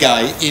by the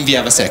guy in the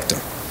other sector.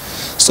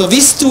 So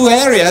these two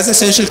areas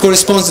essentially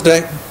correspond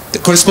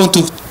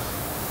to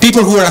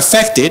people who are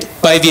affected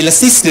by the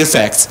elasticity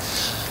effects.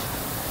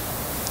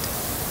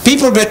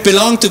 People that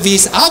belong to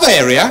this other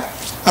area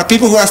are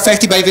people who are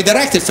affected by the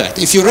direct effect.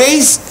 If you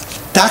raise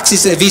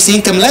taxes at this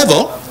income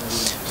level,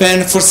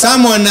 then for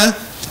someone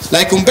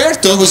like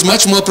Umberto, who's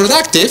much more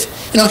productive,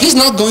 he's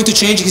not going to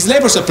change his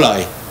labor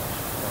supply.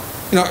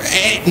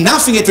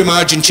 Nothing at the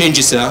margin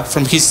changes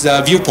from his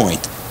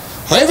viewpoint.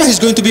 However, he's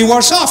going to be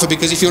worse off,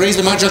 because if you raise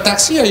the marginal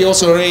tax here, you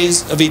also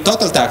raise the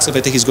total tax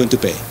that he's going to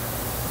pay.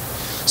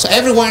 So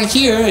everyone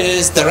here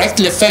is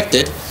directly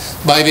affected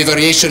by the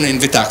variation in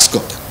the tax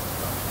code.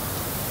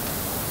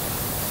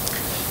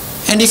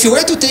 And if you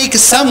were to take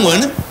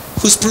someone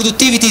whose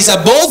productivity is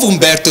above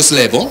Umberto's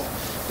level,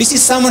 this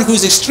is someone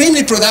who's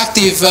extremely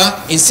productive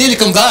in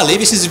Silicon Valley.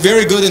 This is a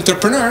very good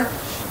entrepreneur,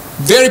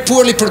 very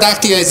poorly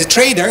productive as a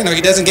trader. You know,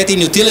 he doesn't get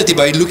any utility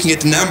by looking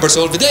at the numbers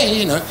all the day.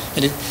 You know,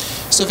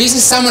 so this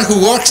is someone who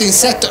works in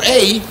sector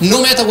A,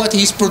 no matter what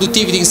his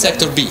productivity in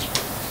sector B.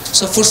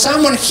 So for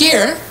someone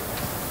here,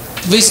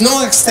 there's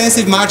no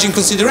extensive margin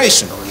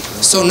consideration.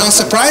 So not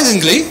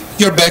surprisingly,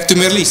 you're back to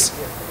Merlis.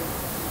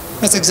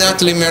 That's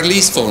exactly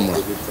Merlis'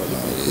 formula.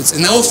 It's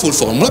an awful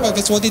formula, but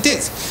that's what it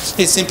is.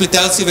 It simply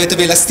tells you that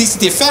the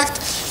elasticity effect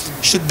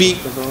should be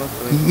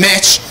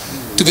matched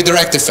to the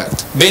direct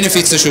effect.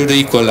 Benefits should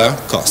equal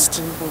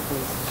cost.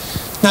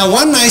 Now,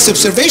 one nice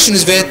observation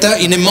is that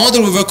in a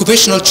model with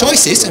occupational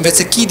choices, and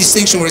that's a key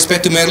distinction with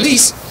respect to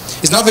Merlis,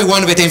 it's not the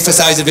one that I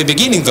emphasized at the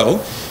beginning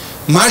though,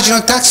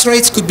 marginal tax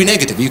rates could be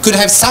negative. You could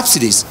have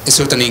subsidies at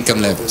certain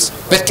income levels.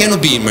 That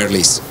cannot be in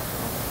Merlis.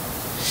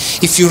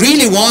 If you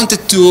really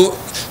wanted to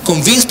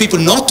convince people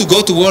not to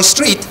go to Wall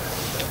Street,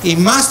 it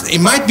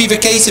might be the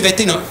case that,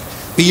 you know,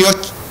 your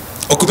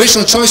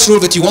occupational choice rule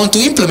that you want to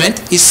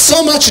implement is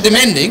so much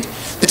demanding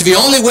that the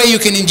only way you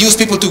can induce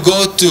people to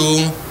go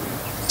to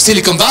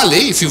Silicon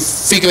Valley, if you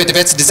think that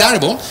that's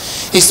desirable,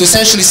 is to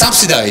essentially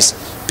subsidize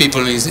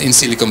people in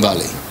Silicon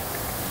Valley.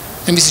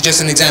 And this is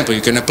just an example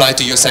you can apply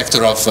to your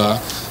sector of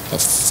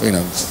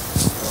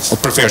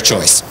preferred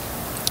choice.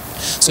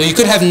 So you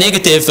could have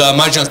negative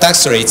marginal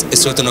tax rates at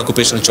certain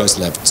occupational choice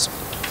levels.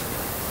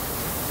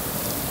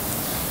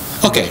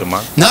 Okay,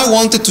 now I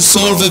wanted to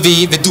solve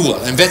the dual,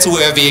 and that's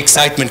where the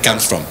excitement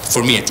comes from,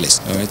 for me at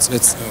least.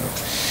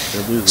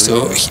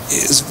 So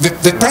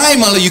the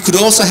primal you could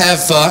also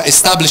have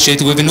established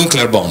it with a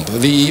nuclear bomb.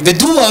 The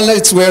dual,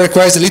 it's where it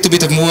requires a little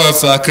bit of more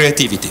of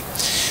creativity.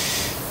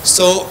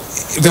 So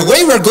the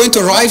way we're going to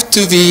arrive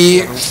to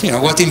the,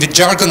 what in the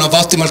jargon of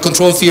optimal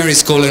control theory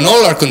is called an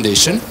Euler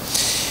condition,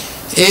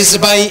 is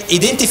by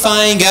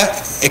identifying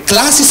a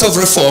classes of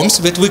reforms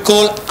that we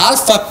call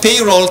alpha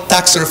payroll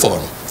tax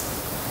reform.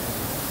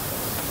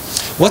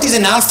 What is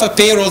an alpha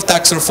payroll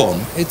tax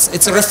reform?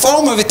 It's a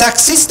reform of a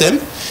tax system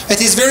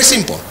that is very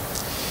simple.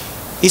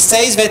 It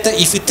says that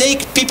if you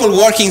take people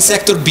working in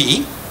sector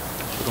B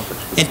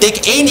and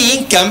take any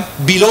income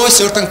below a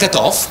certain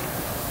cutoff,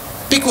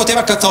 pick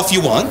whatever cutoff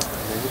you want,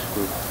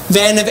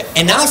 then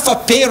an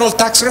alpha payroll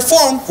tax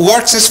reform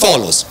works as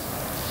follows.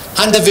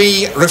 Under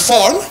the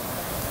reform,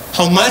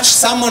 how much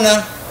someone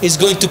is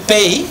going to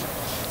pay,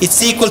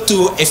 it's equal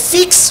to a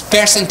fixed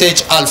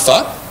percentage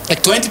alpha,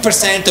 like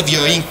 20% of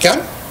your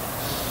income,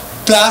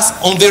 plus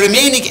on the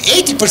remaining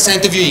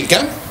 80% of your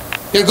income,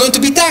 you're going to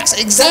be taxed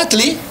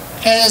exactly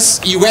as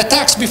you were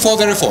taxed before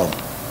the reform.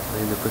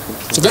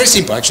 So very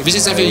simple, actually. This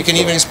is something you can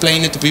even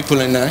explain it to people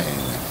in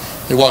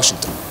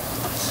Washington.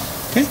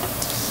 Okay?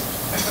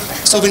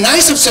 So the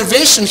nice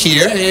observation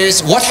here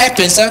is what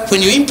happens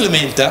when you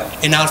implement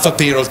an alpha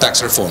payroll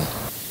tax reform.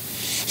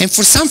 And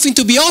for something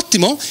to be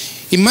optimal,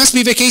 it must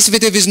be the case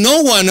that there is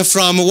no one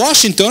from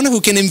Washington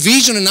who can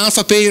envision an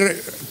alpha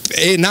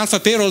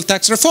payroll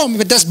tax reform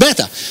that does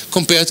better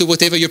compared to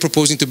whatever you're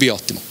proposing to be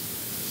optimal.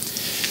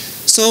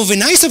 So the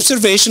nice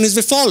observation is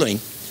the following.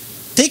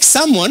 Take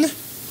someone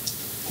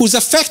who's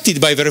affected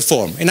by the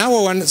reform. In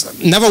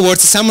other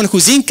words, someone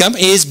whose income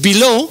is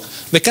below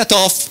the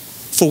cutoff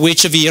for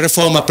which the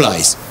reform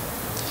applies.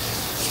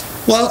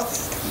 Well,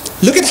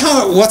 look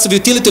at what's the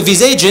utility of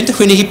this agent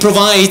when he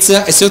provides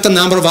a certain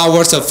number of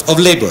hours of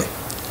labor.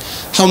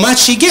 How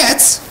much he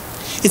gets,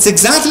 it's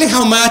exactly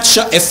how much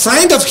a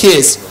friend of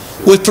his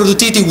with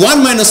productivity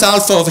 1 minus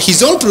alpha of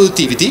his own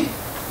productivity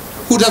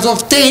would have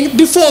obtained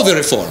before the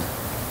reform.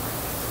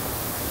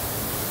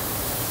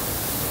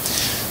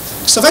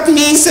 So that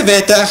means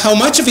that how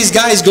much of this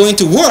guy is going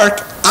to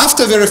work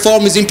after the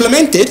reform is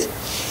implemented,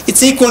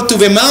 it's equal to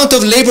the amount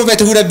of labor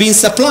that would have been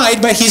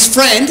supplied by his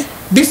friend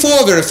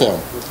before the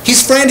reform.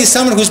 His friend is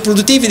someone whose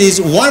productivity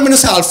is 1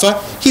 minus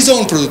alpha, his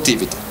own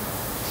productivity.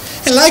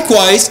 And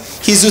likewise,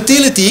 his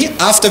utility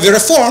after the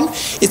reform,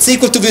 it's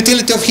equal to the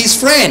utility of his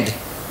friend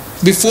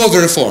before the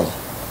reform.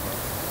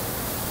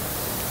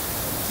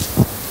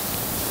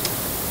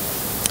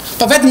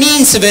 But that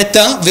means that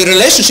the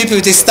relationship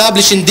with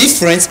establishing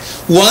difference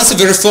once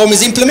the reform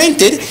is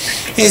implemented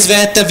is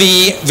that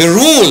the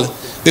rule,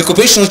 the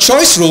occupational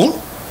choice rule,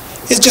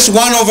 is just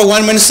 1 over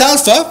 1 minus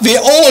alpha, the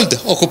old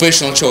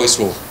occupational choice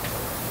rule.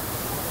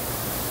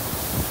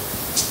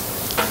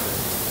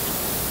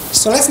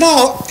 So let's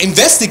now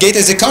investigate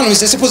as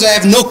economists. I suppose I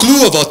have no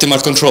clue of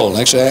optimal control.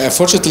 Actually,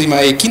 unfortunately,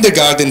 my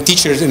kindergarten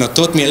teacher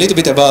taught me a little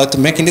bit about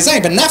mechanical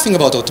design, but nothing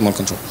about optimal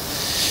control.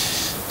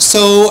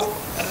 So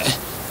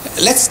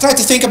let's try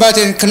to think about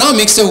in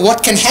economics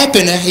what can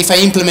happen if I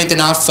implement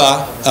an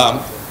alpha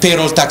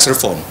payroll tax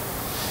reform.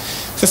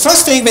 The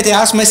first thing that I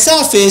ask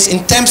myself is,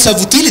 in terms of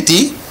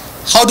utility,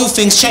 how do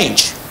things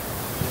change?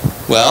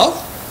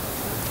 Well,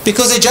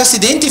 because I just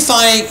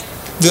identify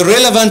the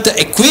relevant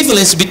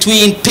equivalence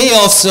between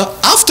payoffs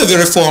after the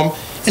reform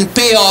and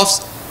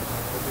payoffs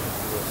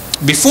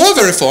before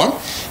the reform.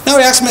 Now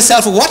I ask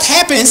myself, what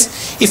happens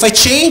if I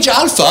change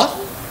alpha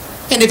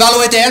and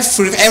evaluate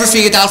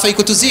everything at alpha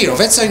equal to 0?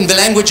 That's in the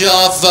language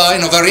of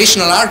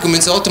variational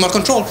arguments, optimal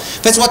control.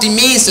 That's what it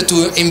means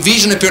to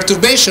envision a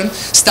perturbation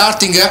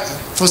starting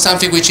from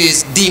something which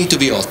is deemed to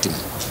be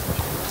optimal.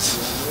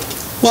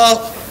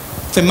 Well,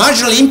 the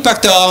marginal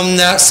impact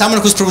on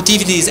someone whose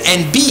productivity is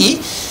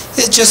NB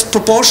is just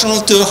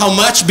proportional to how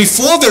much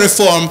before the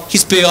reform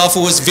his payoff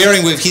was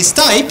varying with his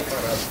type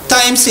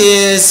times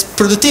his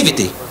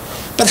productivity.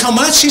 But how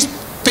much his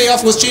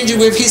payoff was changing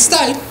with his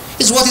type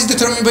is what is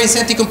determined by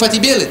incentive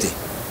compatibility.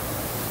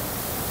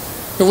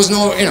 There was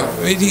no,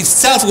 it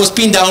itself was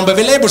pinned down by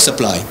the labor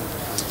supply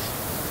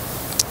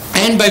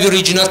and by the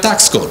regional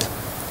tax code.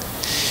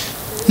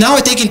 Now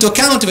I take into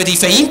account that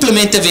if I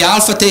implemented the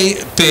alpha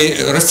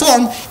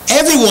reform,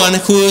 everyone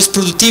whose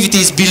productivity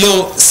is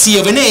below C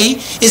of an A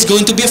is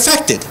going to be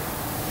affected.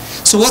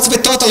 So what's the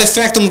total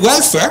effect on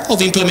welfare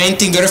of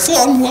implementing the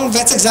reform? Well,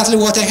 that's exactly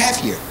what I have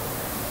here.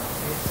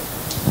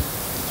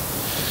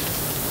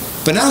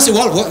 But now I say,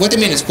 well, wait a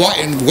minute,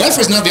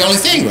 welfare is not the only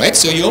thing, right?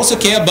 So you also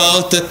care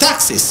about the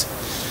taxes.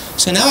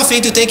 So now a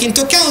thing to take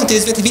into account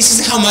is that this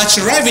is how much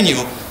revenue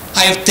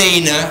I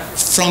obtain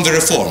from the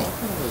reform.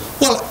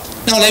 Well,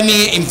 now let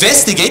me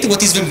investigate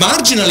what is the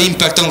marginal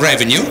impact on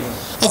revenue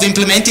of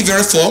implementing the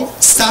reform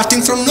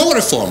starting from no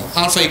reform,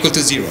 alpha equal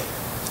to 0.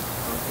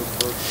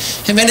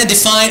 And then I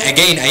define,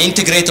 again, I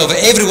integrate over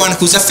everyone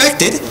who's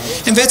affected,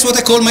 and that's what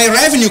I call my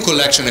revenue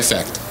collection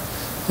effect.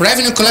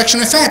 Revenue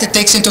collection effect, it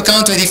takes into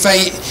account that if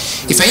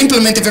I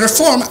implement the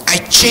reform, I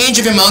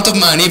change the amount of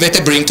money that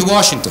I bring to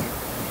Washington.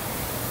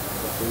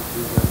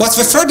 What's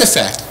the third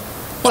effect?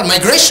 Well,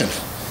 migration.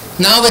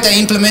 Now that I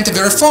implemented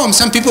the reform,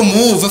 some people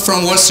move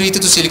from Wall Street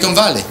to Silicon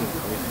Valley.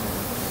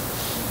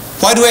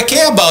 Why do I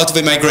care about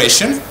the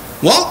migration?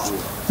 Well,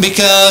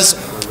 because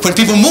when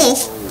people move,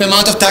 the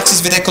amount of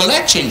taxes that I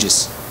collect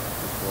changes.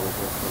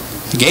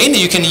 Again,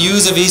 you can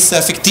use this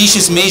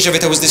fictitious measure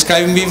that I was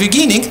describing in the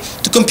beginning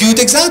to compute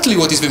exactly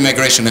what is the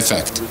migration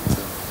effect.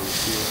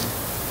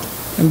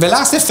 And the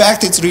last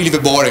effect, it's really the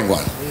boring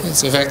one.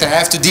 It's the fact I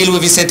have to deal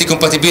with incentive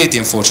compatibility,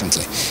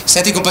 unfortunately.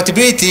 Incentive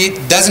compatibility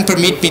doesn't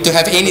permit me to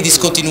have any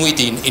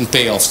discontinuity in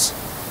payoffs.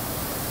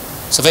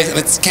 So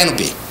that cannot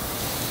be.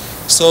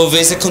 So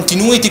there's a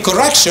continuity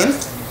correction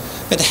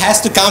that has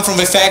to come from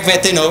the fact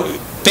that,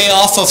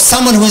 payoff of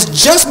someone who is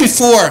just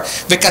before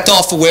the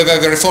cutoff where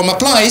the reform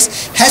applies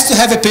has to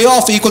have a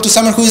payoff equal to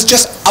someone who is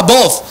just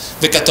above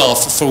the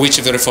cutoff for which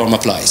the reform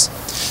applies.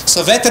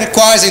 So that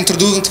requires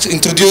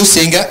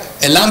introducing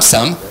a lump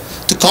sum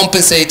to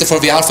compensate for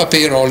the alpha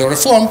payroll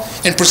reform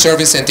and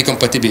preserve incentive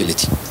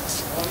compatibility.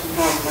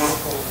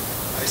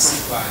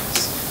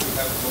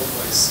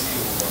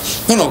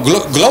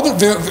 Global,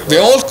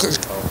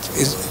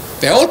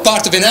 they're all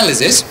part of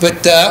analysis,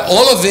 but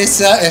all of this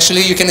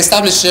actually you can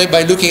establish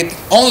by looking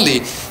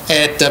only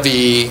at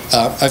the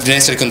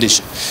necessary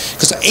condition.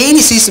 Because any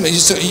system,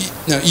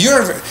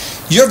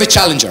 you're the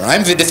challenger,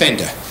 I'm the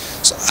defender.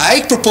 So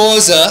I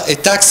propose a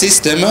tax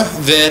system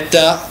that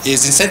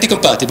is incentive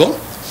compatible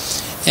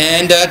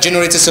and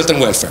generates a certain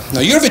welfare.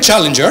 Now you're the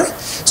challenger,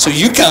 so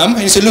you come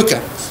and you say, look,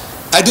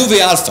 I do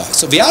the alpha.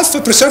 So the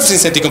alpha preserves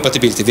incentive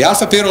compatibility. The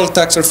alpha payroll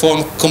tax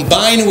reform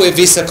combined with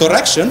this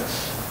correction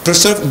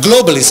preserve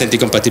global incentive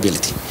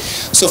compatibility.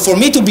 So for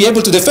me to be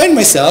able to defend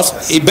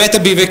myself, it better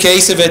be the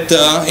case that,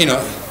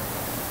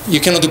 you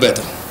cannot do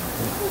better.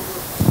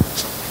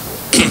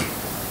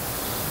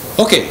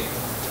 Okay,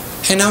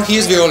 and now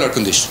here's the Euler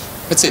condition.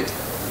 That's it.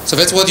 So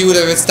that's what you would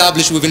have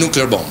established with a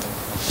nuclear bomb.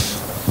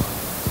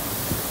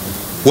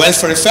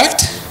 Welfare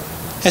effect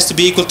has to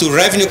be equal to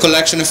revenue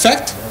collection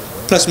effect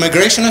plus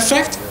migration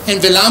effect and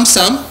the lump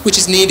sum which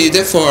is needed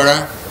for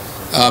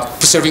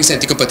preserving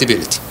incentive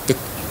compatibility.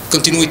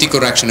 Continuity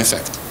correction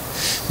effect.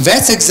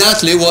 That's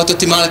exactly what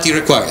optimality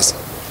requires.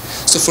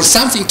 So for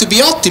something to be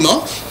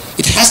optimal,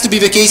 it has to be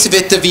the case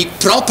that the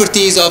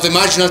properties of the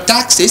marginal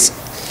taxes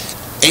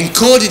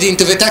encoded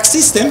into the tax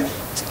system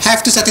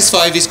have to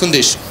satisfy this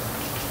condition.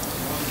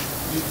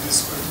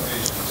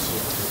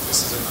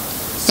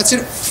 That's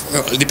enough.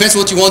 Well, it depends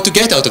what you want to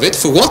get out of it.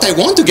 For what I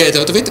want to get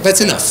out of it, that's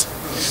enough.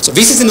 So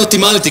this is an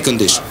optimality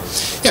condition.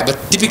 Yeah, but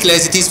typically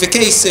as it is the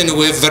case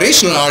with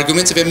variational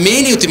arguments, there are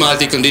many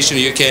optimality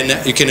conditions you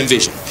can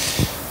envision.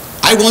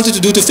 I wanted to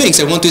do two things.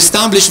 I want to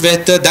establish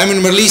that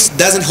Diamond-Merlis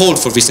doesn't hold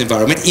for this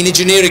environment in a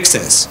generic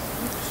sense.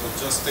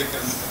 So just take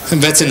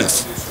and that's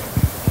enough.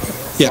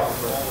 Yeah.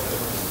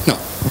 No,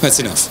 that's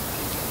enough.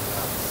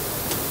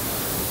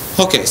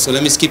 Okay, so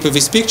let me skip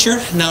this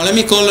picture. Now let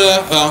me call,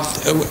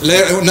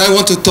 now I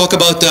want to talk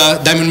about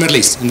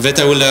Diamond-Merlis, and that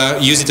I will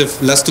use it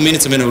the last 2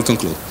 minutes and then I will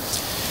conclude.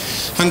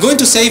 I'm going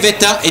to say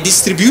that a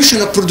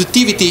distribution of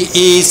productivity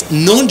is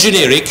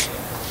non-generic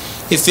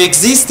if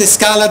exists a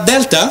scalar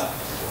delta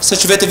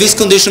such that this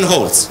condition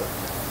holds.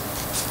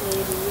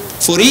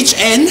 For each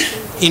n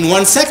in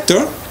one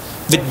sector,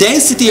 the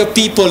density of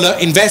people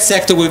in that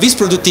sector with this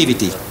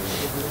productivity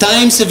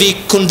times the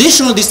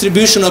conditional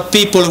distribution of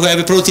people who have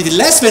a productivity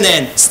less than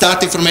n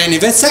starting from n in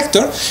that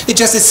sector, it's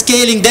just a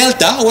scaling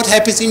delta of what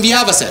happens in the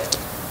other sector.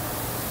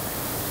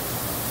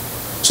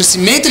 So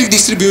symmetric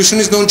distribution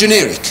is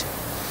non-generic.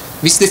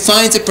 This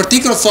defines a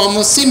particular form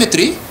of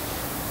symmetry,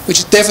 which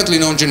is definitely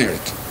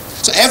non-generic.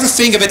 So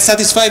everything that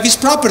satisfies this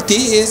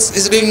property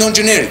is really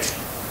non-generic.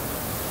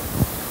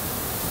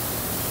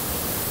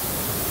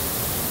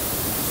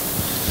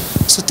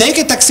 So take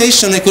a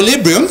taxation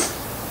equilibrium.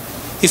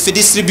 If the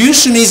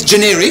distribution is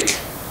generic,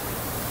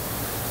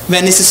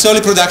 then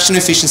necessarily production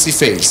efficiency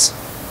fails.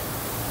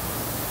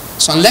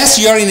 So unless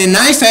you are in a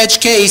knife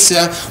edge case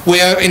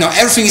where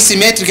everything is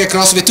symmetric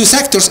across the two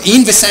sectors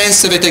in the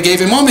sense that I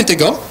gave a moment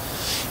ago,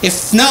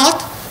 if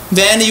not,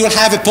 then you will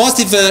have a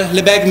positive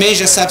Lebesgue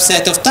measure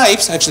subset of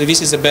types. Actually,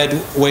 this is a bad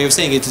way of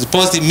saying it. It's a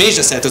positive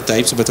measure set of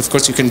types, but of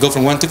course you can go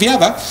from one to the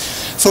other,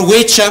 for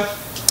which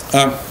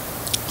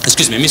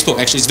excuse me, I misspoke.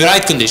 Actually, it's the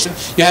right condition.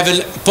 You have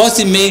a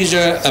positive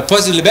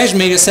Lebesgue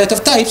measure set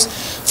of types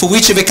for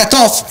which the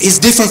cutoff is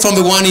different from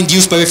the one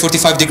induced by the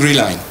 45-degree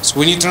line. So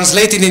when you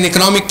translate it in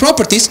economic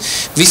properties,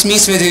 this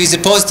means that there is a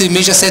positive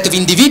measure set of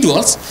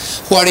individuals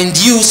who are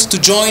induced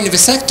to join the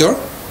sector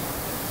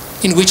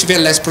in which they are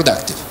less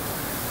productive.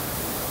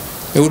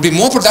 It would be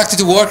more productive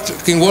to work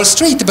in Wall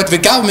Street, but the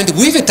government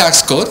with a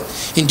tax code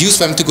induced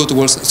them to go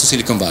to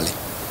Silicon Valley.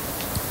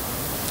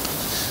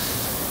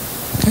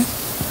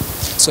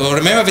 So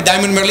remember the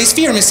Diamond-Merlis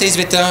theorem says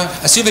that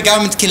assume the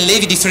government can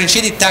levy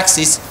differentiated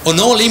taxes on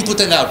all input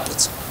and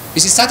outputs.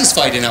 This is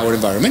satisfied in our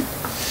environment.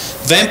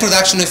 Then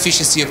production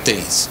efficiency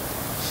obtains.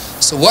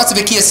 So what's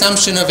the key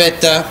assumption of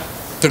it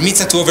permits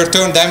us to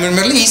overturn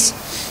Diamond-Merlis?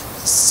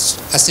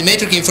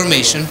 Asymmetric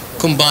information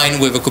combined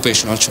with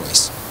occupational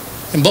choice.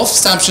 And both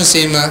assumptions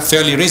seem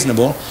fairly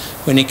reasonable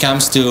when it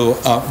comes to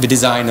the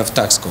design of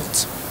tax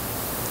codes.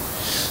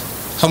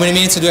 How many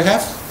minutes do I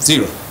have?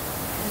 0.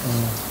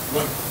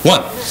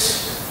 1.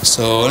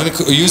 So let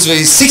me use the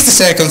 60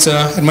 seconds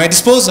at my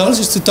disposal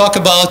just to talk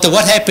about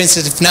what happens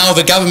if now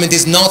the government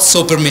is not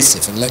so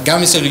permissive. And the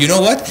government says, you know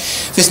what?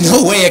 There's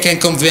no way I can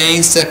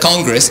convince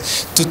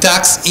Congress to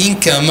tax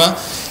income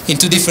in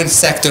two different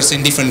sectors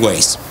in different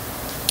ways.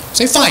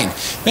 So fine.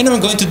 Then I'm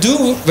going to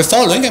do the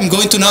following. I'm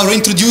going to now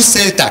reintroduce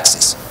sales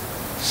taxes.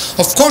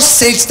 Of course,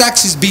 sales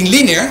taxes being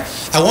linear,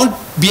 I won't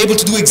be able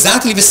to do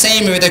exactly the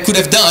same that I could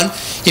have done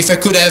if I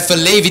could have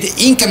levied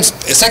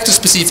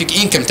sector-specific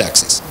income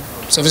taxes.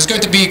 So there's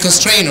going to be a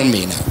constraint on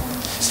me now.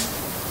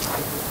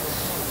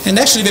 And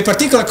actually the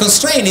particular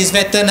constraint is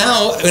that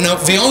now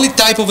the only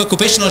type of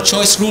occupational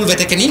choice rule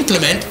that I can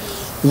implement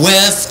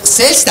with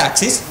sales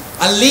taxes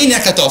are linear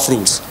cutoff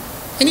rules.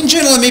 And in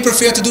general I may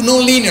prefer to do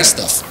non-linear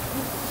stuff.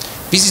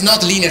 This is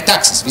not linear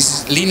taxes,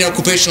 this is linear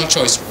occupational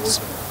choice rules.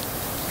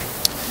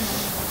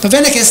 But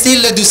then I can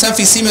still do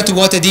something similar to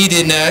what I did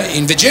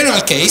in the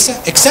general case,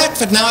 except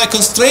that now I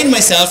constrain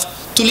myself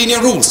to linear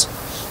rules.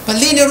 But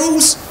linear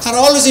rules are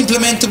always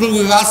implementable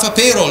with alpha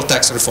payroll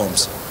tax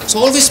reforms. So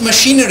all this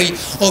machinery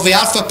of the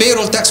alpha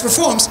payroll tax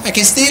reforms, I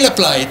can still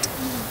apply it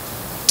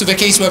to the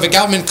case where the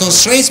government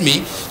constrains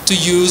me to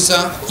use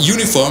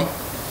uniform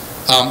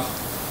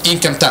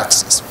income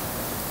taxes.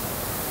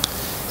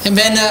 And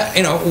then,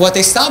 what I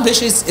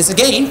establish is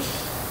again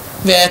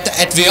that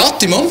at the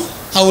optimum,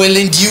 I will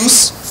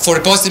induce, for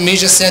a positive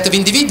measure set of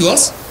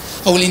individuals,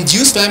 I will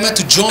induce them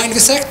to join the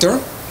sector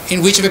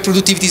in which the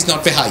productivity is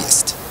not the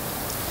highest.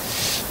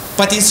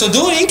 But in so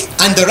doing,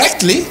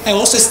 indirectly, I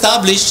also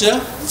establish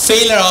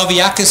failure of the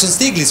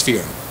Atkinson-Stiglitz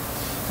theorem.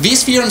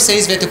 This theorem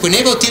says that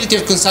whenever utility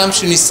of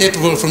consumption is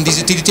separable from this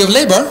utility of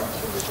labor,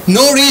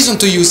 no reason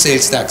to use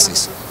sales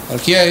taxes. Well,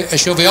 here I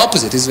show the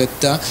opposite, is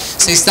that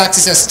sales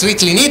taxes are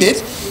strictly needed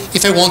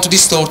if I want to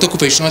distort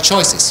occupational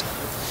choices.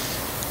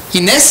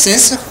 In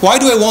essence, why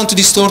do I want to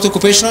distort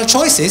occupational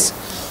choices?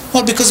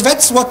 Well, because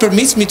that's what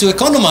permits me to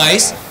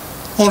economize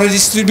on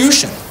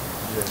redistribution.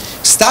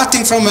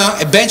 Starting from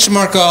a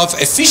benchmark of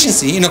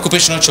efficiency in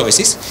occupational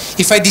choices,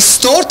 if I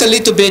distort a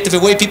little bit the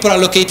way people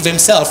allocate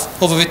themselves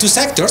over the two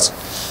sectors,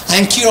 I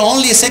incur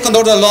only a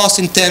second-order loss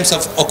in terms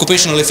of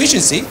occupational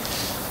efficiency,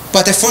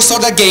 but a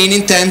first-order gain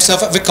in terms of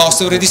the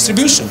cost of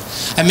redistribution.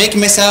 I make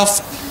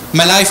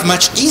my life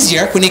much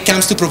easier when it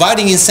comes to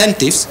providing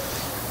incentives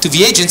to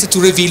the agents to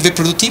reveal the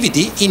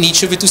productivity in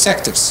each of the two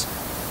sectors.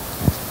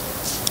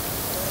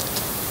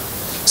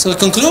 So the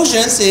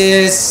conclusions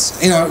is,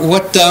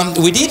 what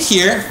we did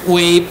here,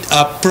 we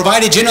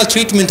provide a general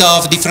treatment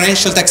of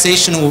differential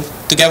taxation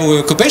together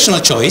with occupational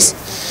choice.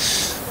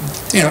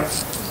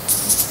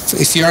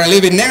 If you're a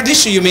little bit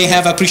nerdish, you may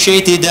have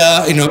appreciated,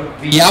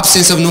 the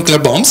absence of nuclear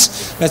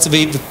bombs. That's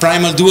the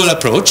primal dual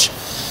approach.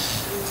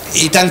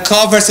 It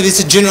uncovers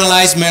this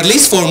generalized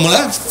Merlis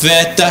formula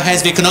that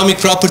has the economic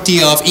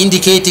property of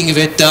indicating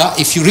that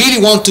if you really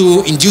want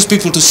to induce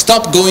people to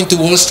stop going to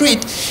Wall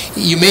Street,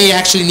 you may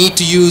actually need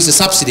to use the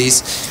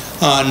subsidies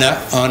on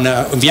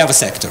the other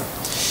sector.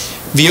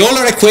 The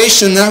Euler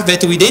equation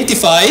that we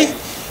identify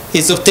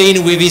is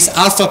obtained with these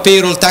alpha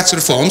payroll tax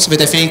reforms that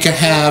I think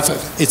have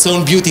its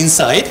own beauty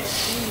inside.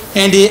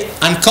 and it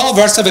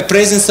uncovers the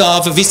presence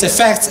of these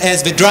effects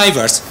as the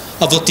drivers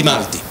of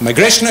optimality.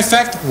 Migration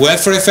effect,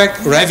 welfare effect,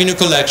 revenue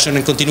collection,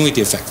 and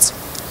continuity effects.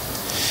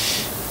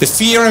 The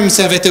theorems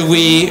that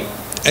we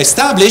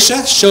establish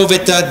show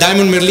that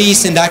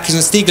Diamond-Mirrlees and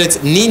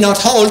Atkinson-Stiglitz need not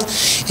hold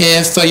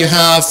if you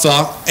have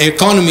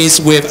economies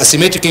with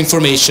asymmetric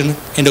information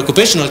and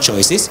occupational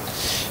choices.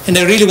 And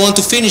I really want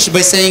to finish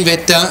by saying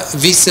that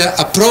this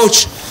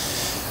approach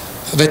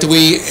that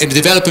we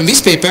develop in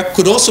this paper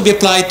could also be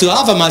applied to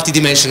other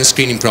multidimensional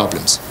screening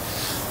problems.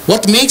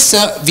 What makes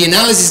the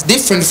analysis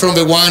different from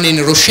the one in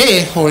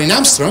Rocher or in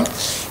Armstrong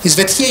is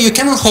that here you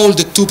cannot hold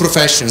the two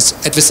professions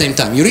at the same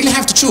time. You really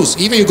have to choose.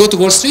 Either you go to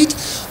Wall Street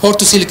or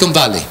to Silicon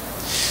Valley.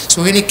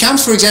 So when it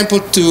comes, for example,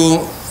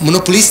 to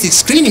monopolistic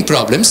screening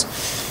problems,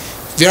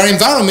 there are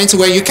environments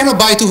where you cannot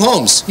buy two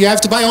homes. You have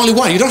to buy only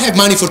one. You don't have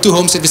money for two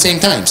homes at the same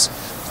time.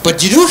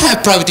 But you do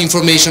have private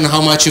information on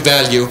how much you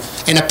value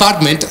an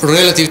apartment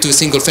relative to a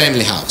single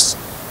family house.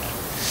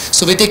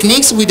 So the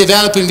techniques we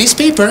develop in this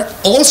paper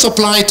also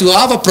apply to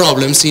other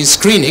problems in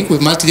screening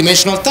with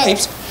multidimensional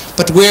types,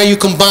 but where you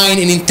combine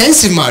an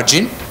intensive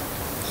margin,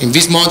 in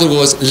this model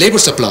was labor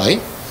supply,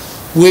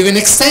 with an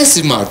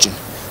extensive margin,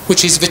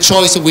 which is the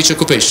choice of which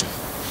occupation.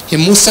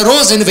 In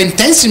Musa-Rosen, the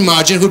intensive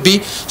margin would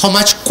be how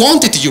much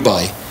quantity you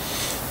buy.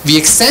 The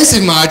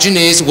extensive margin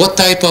is what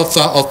type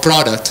of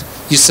product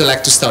you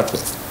select to start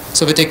with.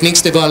 So the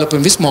techniques developed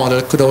in this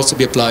model could also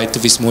be applied to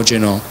this more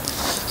general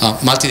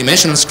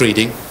multidimensional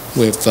screening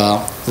with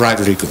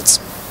rivalry goods.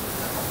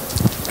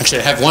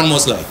 Actually, I have one more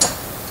slide.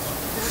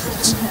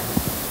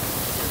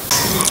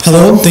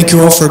 Hello, thank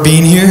you all for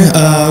being here.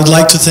 I would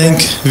like to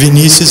thank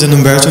Vinicius and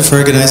Umberto for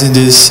organizing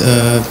this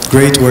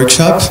great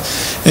workshop.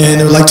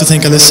 And I would like to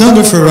thank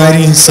Alessandro for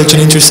writing such an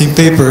interesting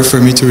paper for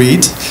me to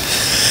read.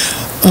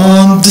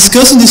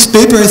 Discussing this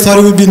paper, I thought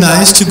it would be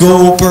nice to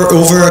go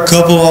over a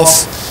couple of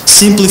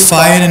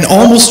simplifying and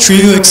almost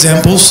trivial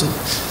examples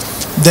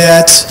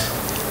that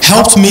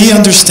helped me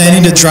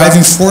understanding the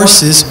driving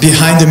forces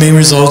behind the main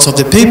results of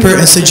the paper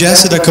and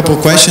suggested a couple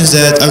of questions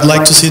that I'd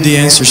like to see the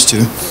answers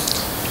to.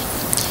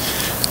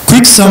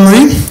 Quick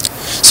summary.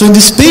 So in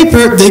this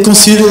paper, they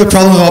consider the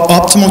problem of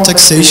optimal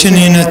taxation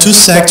in a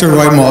two-sector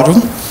ROI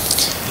model.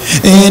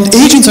 And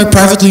agents are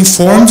privately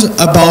informed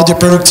about their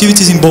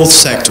productivities in both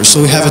sectors.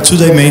 So we have a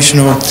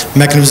two-dimensional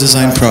mechanism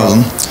design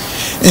problem.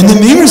 And the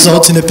main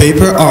results in the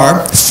paper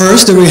are,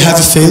 first, that we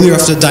have a failure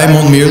of the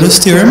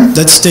Diamond-Mirrlees theorem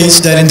that states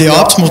that in the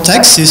optimal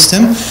tax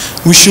system,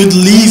 we should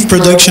leave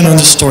production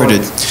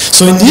undistorted.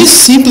 So in this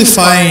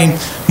simplifying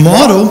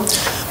model,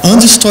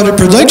 undistorted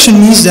production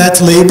means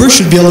that labor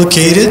should be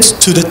allocated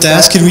to the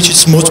task in which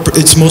it's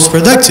most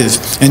productive.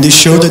 And they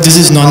show that this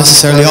is not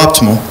necessarily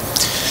optimal.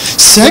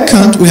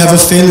 Second, we have a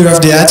failure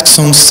of the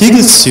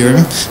Atkinson-Stiglitz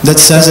theorem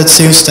that says that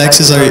sales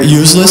taxes are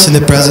useless in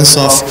the presence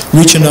of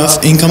rich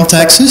enough income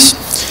taxes.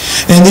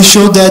 And they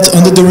show that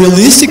under the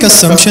realistic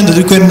assumption that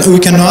we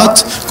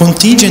cannot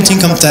contingent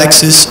income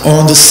taxes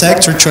on the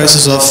sector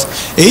choices of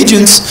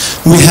agents,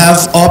 we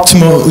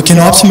can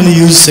optimally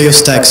use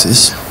sales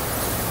taxes.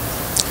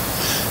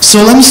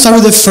 So let me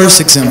start with the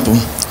first example.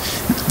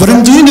 What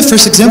I'm doing in the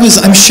first example is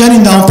I'm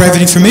shutting down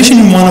private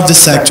information in one of the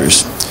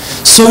sectors.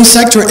 So in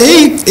sector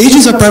A,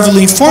 agents are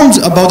privately informed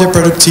about their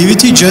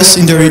productivity just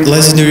in the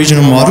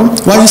regional model,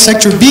 while in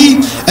sector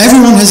B,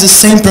 everyone has the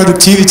same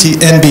productivity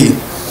and B.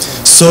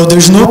 So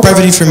there's no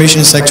private information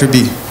in sector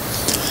B.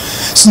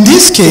 So in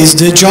this case,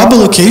 the job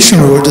allocation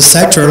rule, the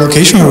sector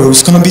allocation rule,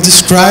 is going to be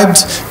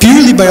described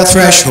purely by a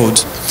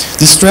threshold.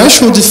 This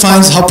threshold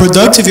defines how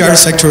productive you are in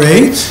sector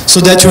A,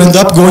 so that you end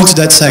up going to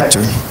that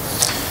sector.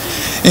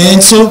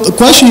 And so the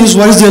question is,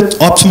 what is the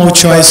optimal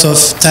choice of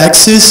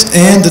taxes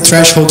and the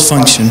threshold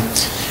function?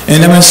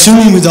 And I'm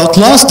assuming without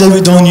loss that we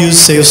don't use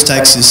sales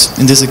taxes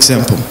in this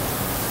example.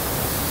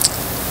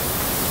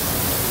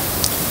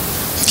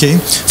 Okay.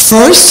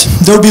 First,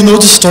 there will be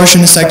no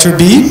distortion in sector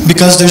B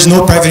because there's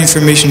no private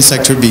information in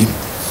sector B.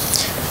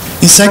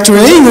 In sector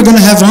A, we're going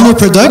to have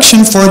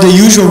underproduction for the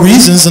usual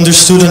reasons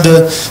understood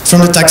from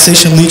the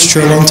taxation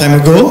literature a long time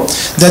ago,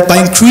 that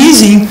by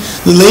increasing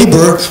the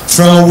labor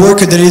from a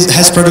worker that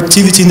has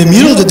productivity in the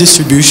middle of the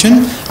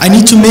distribution, I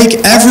need to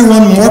make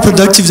everyone more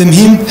productive than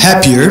him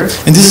happier,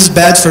 and this is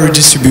bad for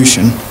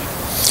redistribution.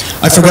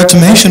 I forgot to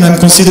mention I'm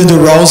considering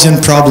the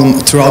Rawlsian problem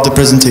throughout the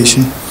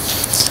presentation.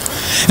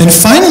 And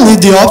finally,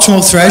 the optimal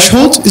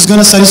threshold is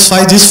going to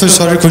satisfy this first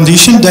order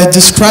condition that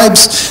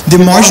describes the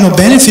marginal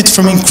benefit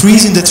from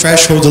increasing the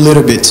threshold a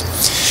little bit.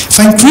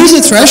 If I increase the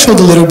threshold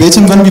a little bit,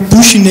 I'm going to be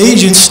pushing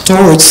agents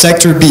towards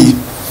sector B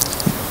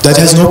that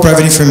has no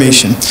private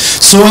information.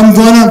 So I'm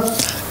going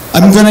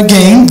to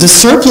gain the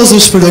surplus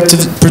that's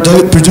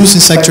produced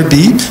in sector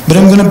B,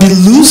 but I'm going to be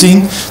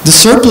losing the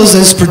surplus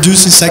that is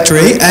produced in sector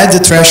A at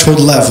the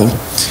threshold level.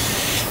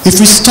 If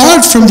we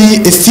start from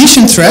the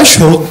efficient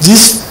threshold,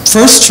 this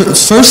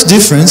first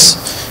difference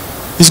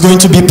is going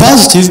to be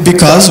positive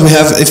because we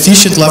have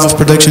efficient level of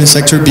production in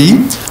sector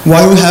B,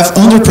 while we have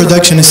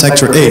underproduction in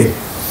sector A.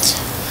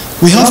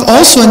 We have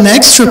also an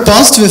extra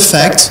positive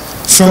effect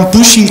from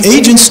pushing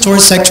agents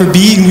towards sector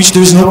B in which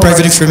there is no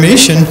private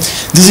information.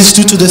 This is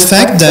due to the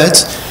fact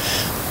that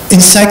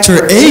in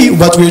sector A,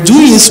 what we're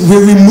doing is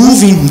we're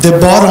removing the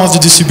bottom of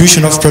the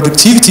distribution of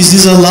productivities.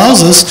 This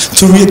allows us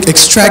to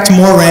extract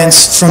more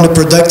rents from the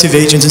productive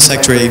agents in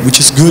sector A, which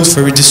is good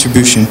for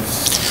redistribution.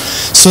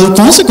 So the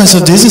consequence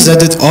of this is that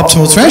the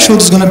optimal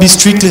threshold is going to be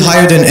strictly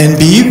higher than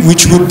NB,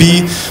 which would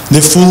be the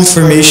full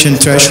information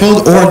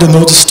threshold or the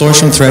no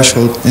distortion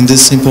threshold in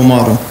this simple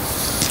model.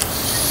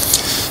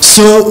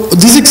 So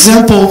this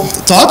example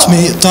taught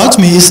me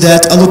is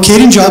that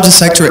allocating jobs in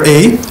sector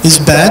A is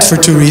bad for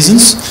two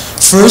reasons.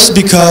 First,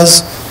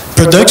 because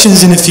production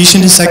is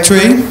inefficient in sector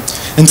A,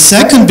 and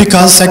second,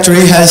 because sector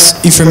A has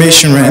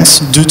information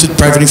rents due to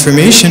private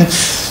information,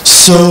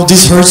 so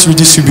this hurts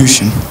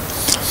redistribution.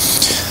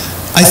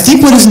 I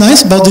think what is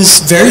nice about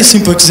this very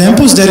simple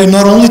example is that it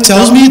not only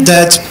tells me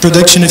that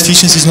production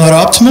efficiency is not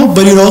optimal,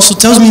 but it also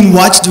tells me in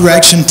what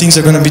direction things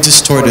are going to be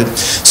distorted.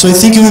 So I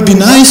think it would be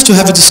nice to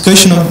have a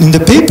discussion in the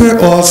paper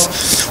of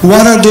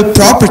what are the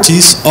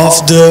properties of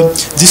the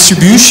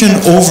distribution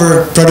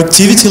over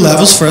productivity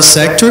levels for a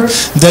sector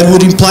that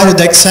would imply that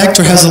that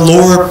sector has a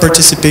lower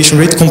participation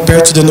rate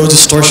compared to the no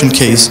distortion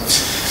case.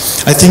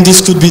 I think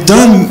this could be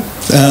done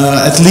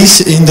at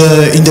least in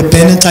the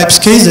independent types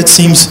case. That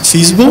seems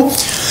feasible.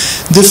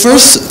 The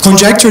first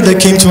conjecture that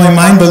came to my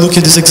mind by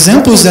looking at this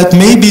example is that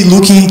maybe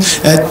looking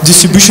at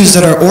distributions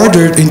that are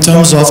ordered in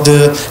terms of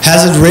the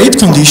hazard rate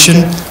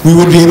condition, we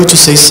would be able to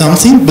say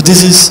something, but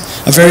this is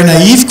a very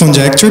naive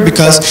conjecture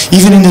because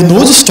even in the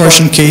no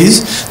distortion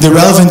case, the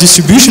relevant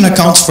distribution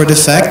accounts for the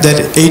fact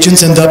that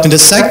agents end up in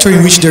the sector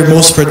in which they're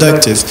most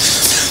productive.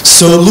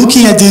 So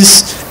looking at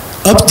this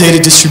updated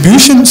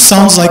distribution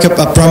sounds like a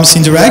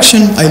promising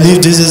direction. I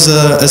leave this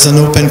as an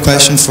open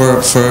question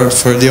for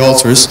the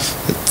authors,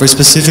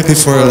 specifically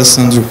for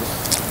Alessandro.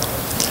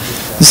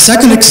 The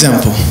second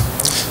example.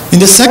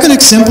 In the second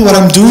example, what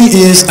I'm doing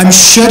is I'm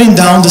shutting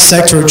down the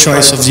sector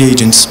choice of the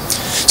agents.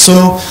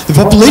 So the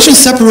population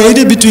is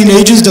separated between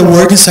agents that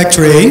work in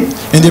sector A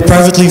and they're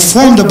privately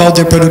informed about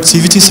their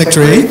productivity in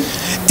sector A,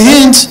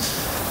 and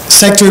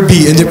sector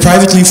B, and they're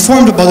privately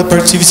informed about the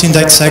productivity in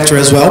that sector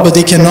as well, but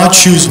they cannot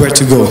choose where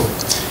to go.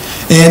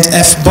 And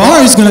F bar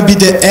is going to be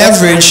the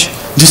average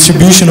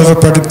distribution over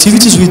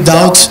productivities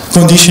without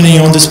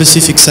conditioning on the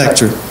specific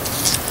sector.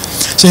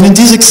 So in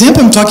this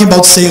example, I'm talking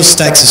about sales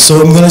taxes.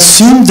 So I'm going to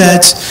assume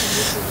that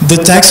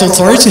the tax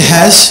authority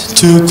has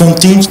to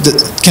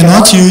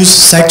cannot use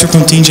sector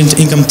contingent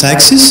income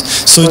taxes,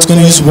 so it's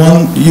going to use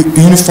one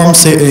uniform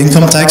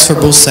income tax for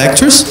both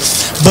sectors,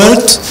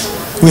 but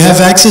we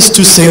have access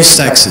to sales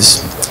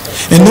taxes.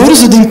 And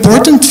notice that the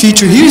important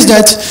feature here is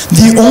that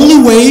the only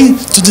way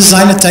to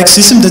design a tax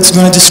system that's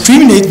going to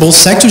discriminate both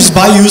sectors is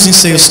by using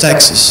sales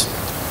taxes.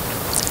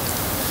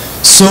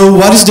 So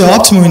what is the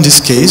optimal in this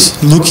case,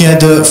 looking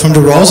at from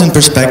the Roland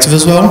perspective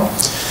as well?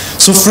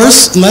 So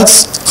first,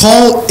 let's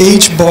call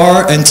H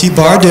bar and T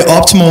bar the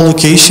optimal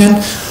allocation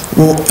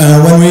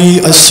when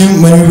we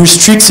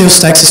restrict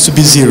sales taxes to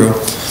be zero.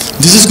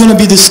 This is going to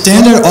be the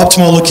standard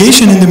optimal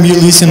allocation in the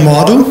Yildizian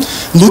model,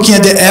 looking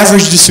at the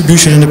average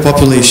distribution in the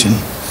population.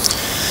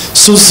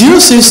 So zero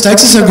sales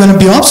taxes are going to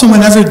be optimal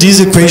whenever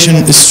this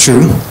equation is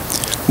true.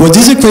 What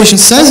this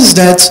equation says is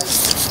that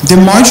the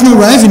marginal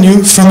revenue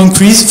from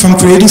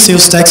creating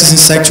sales taxes in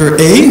sector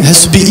A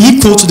has to be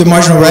equal to the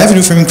marginal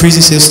revenue from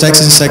increasing sales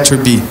taxes in sector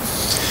B.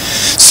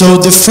 So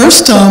the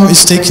first term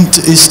is taken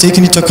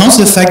into account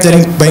the fact that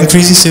by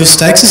increasing sales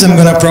taxes, I'm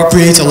going to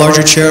appropriate a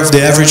larger share of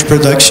the average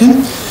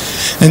production.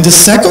 And the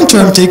second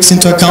term takes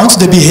into account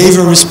the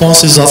behavioral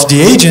responses of the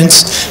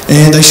agents,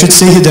 and I should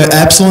say here the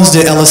epsilons,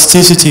 the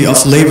elasticity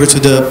of labor to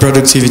the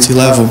productivity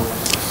level.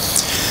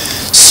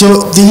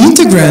 So the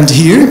integrand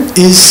here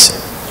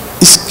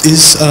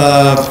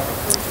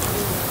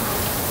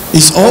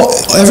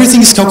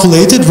everything is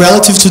calculated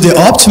relative to the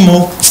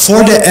optimal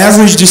for the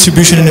average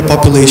distribution in the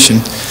population.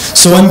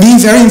 So I'm being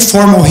very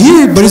informal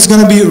here, but it's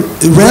going to be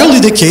rarely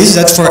the case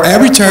that for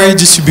arbitrary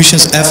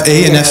distributions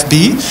FA and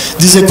FB,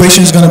 this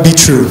equation is going to be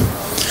true.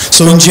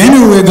 So in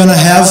general, we're going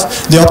to have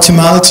the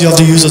optimality of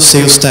the use of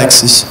sales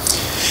taxes.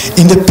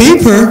 In the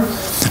paper,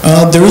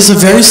 there is a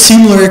very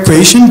similar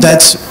equation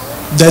that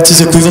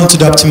is equivalent to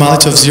the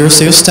optimality of zero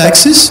sales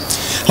taxes.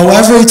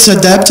 However, it's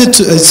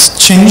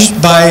changed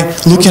by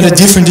looking at a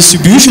different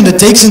distribution that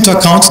takes into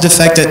account the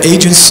fact that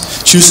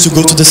agents choose to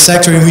go to the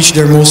sector in which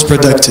they're most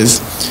productive,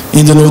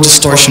 in the no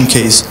distortion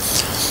case.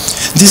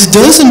 This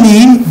doesn't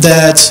mean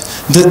that,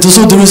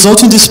 so the result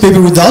in this paper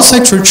without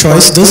sector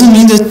choice doesn't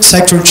mean that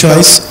sector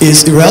choice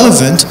is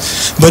irrelevant,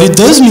 but it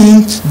does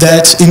mean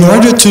that in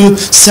order to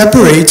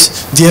separate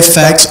the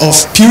effects of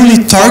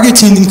purely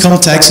targeting income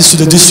taxes to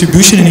the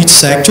distribution in each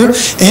sector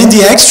and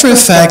the extra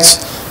effect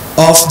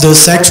of the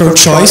sectoral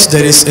choice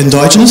that is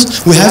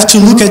endogenous, we have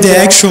to look at the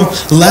actual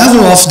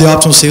level of the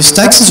optimal sales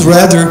taxes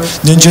rather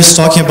than just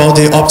talking about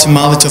the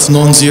optimality of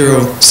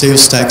non-zero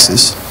sales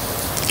taxes.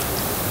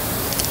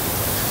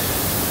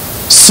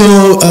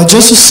 So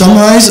just to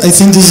summarize, I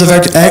think this is a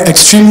very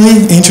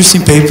extremely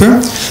interesting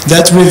paper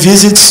that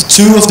revisits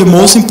two of the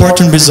most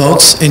important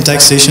results in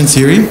taxation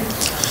theory.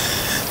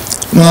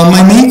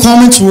 My main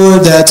comments were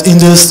that in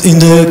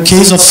the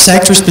case of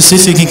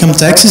sector-specific income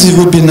taxes, it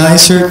would be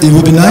nice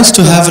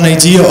to have an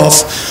idea of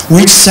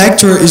which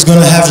sector is going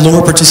to have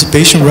lower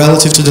participation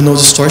relative to the no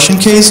distortion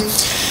case,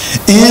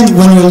 and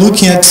when we're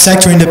looking at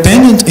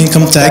sector-independent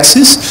income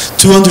taxes,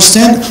 to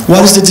understand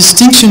what is the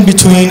distinction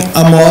between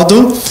a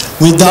model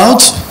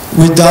without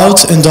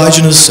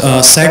endogenous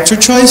sector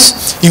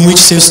choice, in which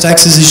sales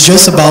taxes is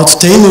just about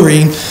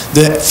tailoring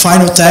the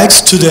final tax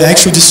to the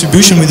actual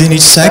distribution within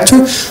each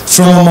sector,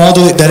 from a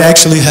model that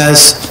actually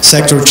has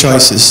sector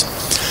choices.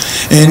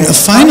 And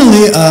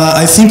finally,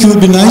 I think it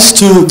would be nice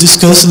to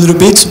discuss a little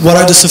bit what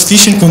are the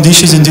sufficient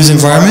conditions in this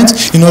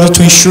environment in order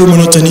to ensure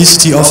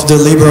monotonicity of the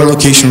labor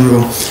allocation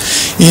rule.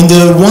 In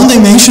the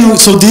one-dimensional,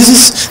 so this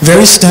is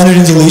very standard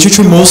in the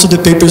literature. Most of the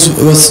papers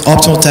with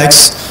optimal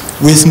tax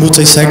with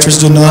multi-sectors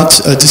do not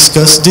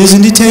discuss this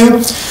in detail.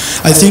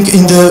 I think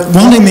in the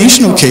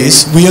one-dimensional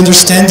case, we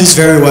understand this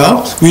very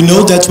well. We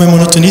know that when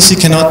monotonicity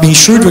cannot be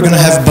ensured, we're going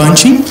to have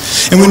bunching,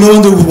 and we know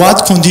under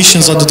what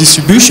conditions of the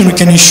distribution we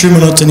can ensure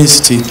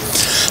monotonicity.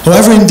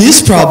 However, in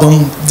this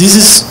problem, this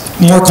is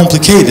more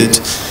complicated.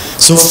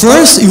 So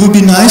first, it would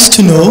be nice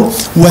to know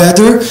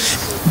whether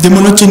the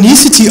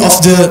monotonicity of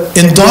the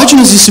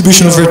endogenous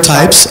distribution over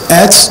types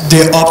at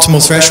the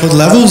optimal threshold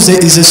level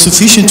is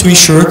sufficient to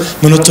ensure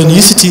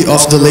monotonicity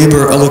of the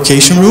labor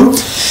allocation rule.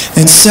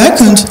 And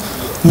second,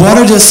 what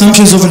are the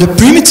assumptions over the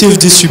primitive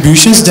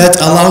distributions that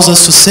allows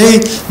us to say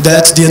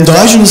that the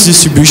endogenous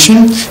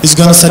distribution is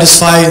going to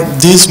satisfy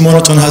this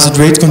monotone hazard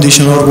rate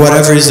condition, or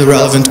whatever is the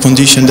relevant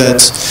condition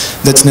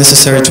that's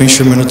necessary to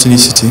ensure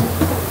monotonicity.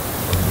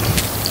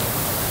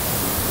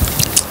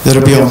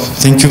 That'll be all.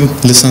 Thank you,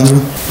 Alessandro.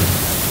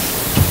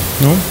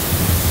 No?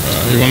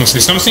 You want to say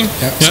something?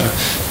 Yeah.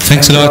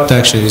 Thanks a lot.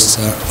 Actually,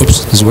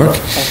 oops, this work.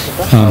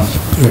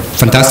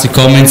 Fantastic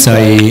comments.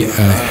 I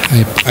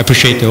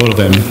appreciate all of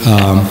them.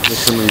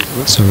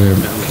 So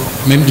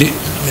maybe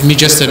let me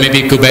just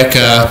maybe go back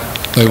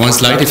by one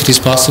slide, if it is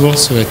possible,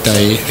 so that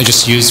I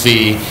just use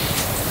the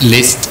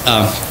list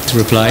to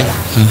reply.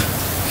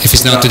 If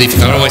it's not too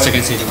difficult, otherwise I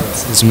can see it.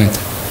 Doesn't matter.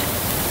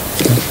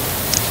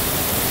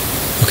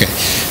 Okay.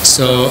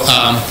 So.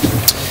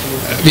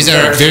 These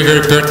are very,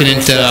 very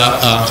pertinent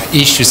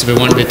issues, the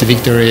one that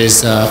Victor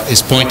is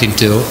pointing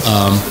to.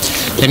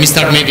 Let me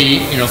start maybe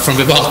from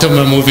the bottom,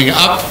 moving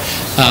up.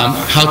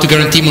 How to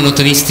guarantee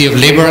monotonicity of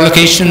labor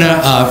allocation?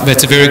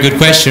 That's a very good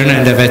question,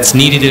 and that's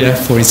needed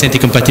for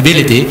incentive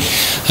compatibility.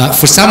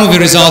 For some of the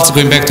results,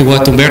 going back to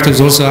what Umberto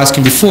was also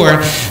asking before,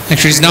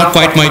 actually it's not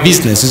quite my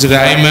business. So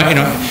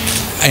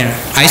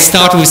I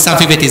start with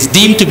something that is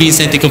deemed to be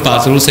incentive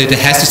compatible, so it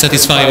has to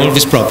satisfy all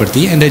this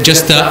property, and I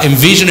just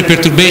envision a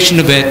perturbation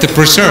that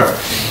preserve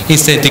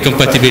incentive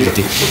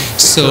compatibility.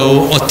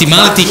 So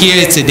optimality here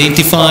is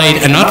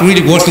identified and not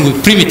really working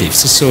with primitives.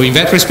 So in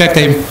that respect,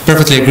 I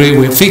perfectly agree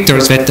with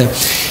Victor that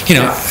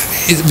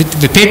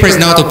the paper is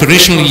not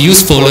operationally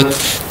useful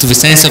to the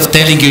sense of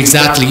telling you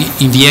exactly,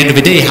 in the end of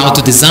the day, how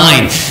to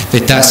design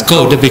the task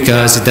code,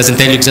 because it doesn't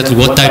tell you exactly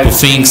what type of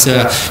things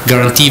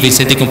guarantee the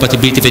incentive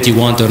compatibility that you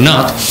want or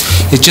not.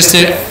 It's just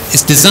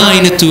it's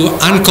designed to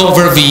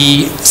uncover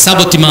the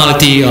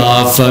suboptimality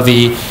of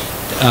the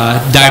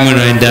Diamond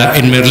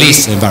and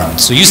Merlis environment.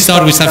 So you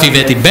start with something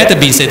that it better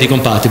be incentive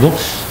compatible.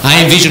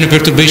 I envision a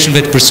perturbation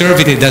that preserves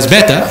it does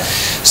better.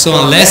 So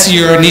unless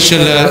your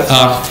initial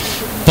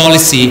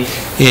policy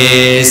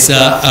is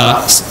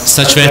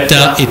such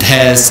that it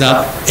has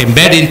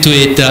embedded into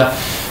it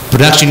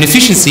production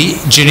efficiency,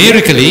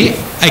 generically,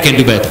 I can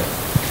do better.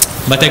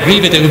 But I agree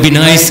that it would be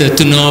nice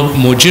to know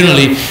more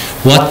generally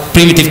what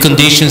primitive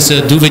conditions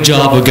do the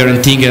job of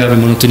guaranteeing the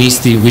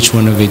monotonicity, which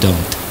one of they don't.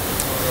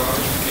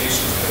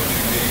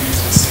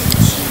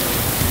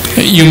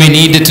 You may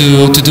need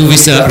to do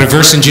this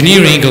reverse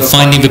engineering of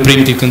finding the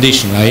primitive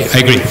condition. I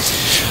agree.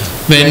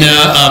 Then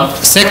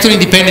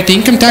sector-independent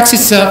income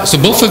taxes, so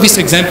both of these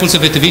examples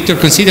that Victor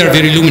considered are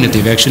very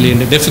illuminative, actually,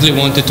 and I definitely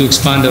wanted to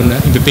expand on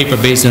in the paper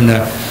based on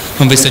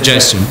the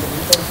suggestion.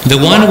 The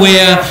one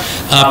where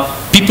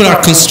people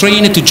are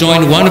constrained to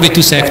join one of the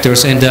two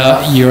sectors, and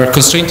you're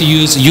constrained to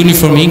use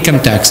uniform income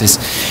taxes,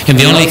 and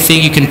the only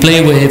thing you can play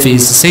with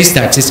is sales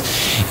taxes,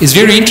 is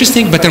very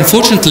interesting, but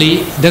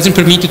unfortunately doesn't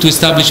permit you to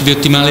establish the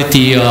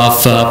optimality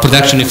of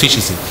production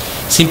efficiency.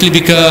 Simply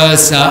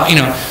because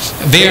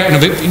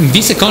in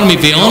this economy,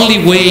 the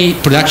only way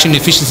production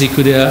efficiency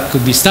could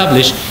be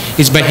established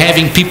is by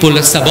having people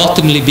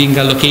suboptimally being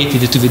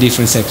allocated to the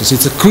different sectors. So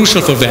it's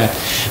crucial for that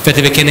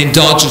they can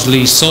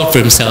endogenously sort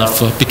for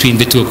themselves between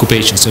the two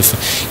occupations.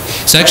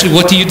 So actually,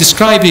 what you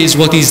describe is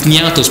what is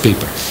Niato's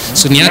paper.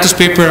 So Niato's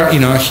paper, he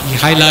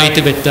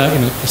highlighted that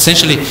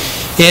essentially,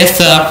 if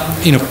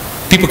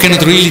people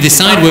cannot really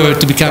decide whether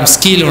to become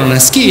skilled or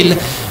unskilled,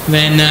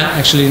 then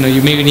actually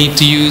you may need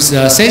to use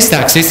sales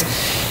taxes.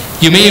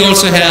 You may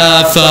also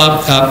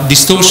have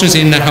distortions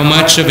in how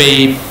much of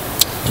a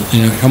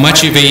how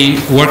much of a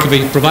work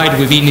we provide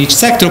within each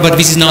sector, but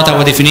this is not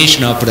our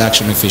definition of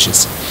production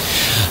efficiency.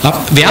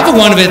 The other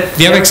one,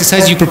 the other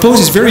exercise you propose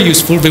is very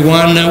useful, the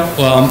one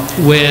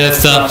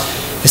with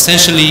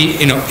essentially,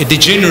 a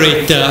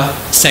degenerate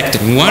sector.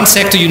 In one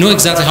sector, you know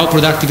exactly how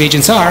productive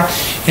agents are,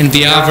 and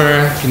the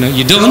other,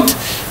 you don't.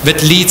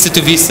 That leads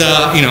to this,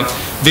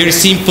 very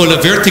simple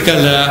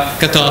vertical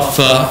cutoff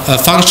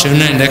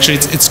function, and actually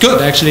it's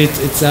good. Actually,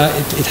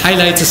 it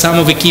highlights some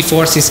of the key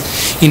forces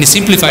in a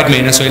simplified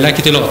manner, so I like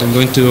it a lot. I'm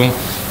going to,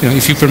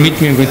 if you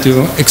permit me, I'm going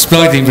to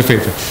exploit it in the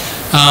paper.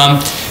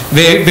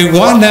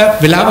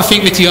 The other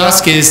thing that you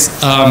ask is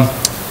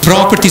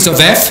properties of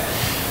F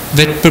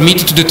that permit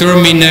you to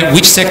determine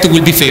which sector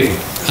will be favored.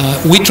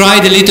 We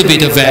tried a little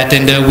bit of that,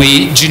 and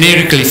we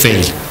generically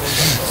failed.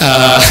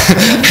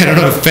 I don't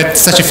know if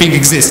such a thing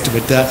exists,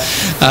 but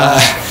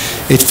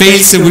it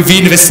fails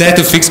within the set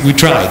of things we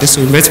tried.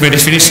 So that's my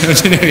definition of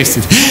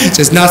genericity.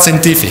 So it's not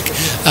scientific.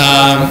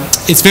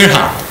 It's very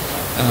hard.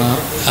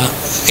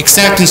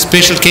 Except in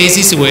special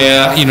cases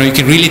where you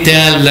can really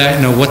tell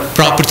what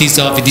properties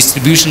of the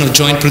distribution of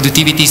joint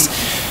productivities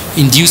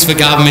induce the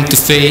government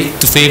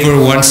to favor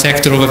one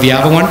sector over the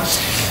other one.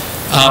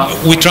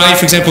 We tried,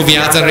 for example, the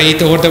other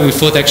rate order. We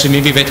thought actually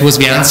maybe that was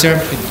the answer.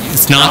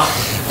 It's not.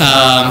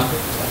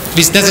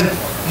 This doesn't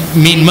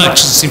mean much.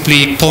 It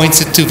simply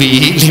points to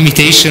the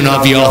limitation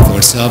of the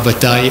authors.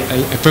 But I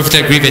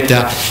perfectly agree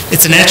that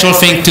it's a natural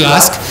thing to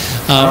ask.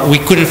 We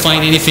couldn't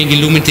find anything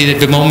illuminated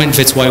at the moment.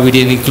 That's why we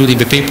didn't include it in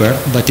the paper.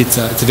 But it's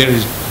a very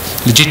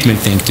legitimate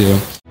thing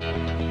to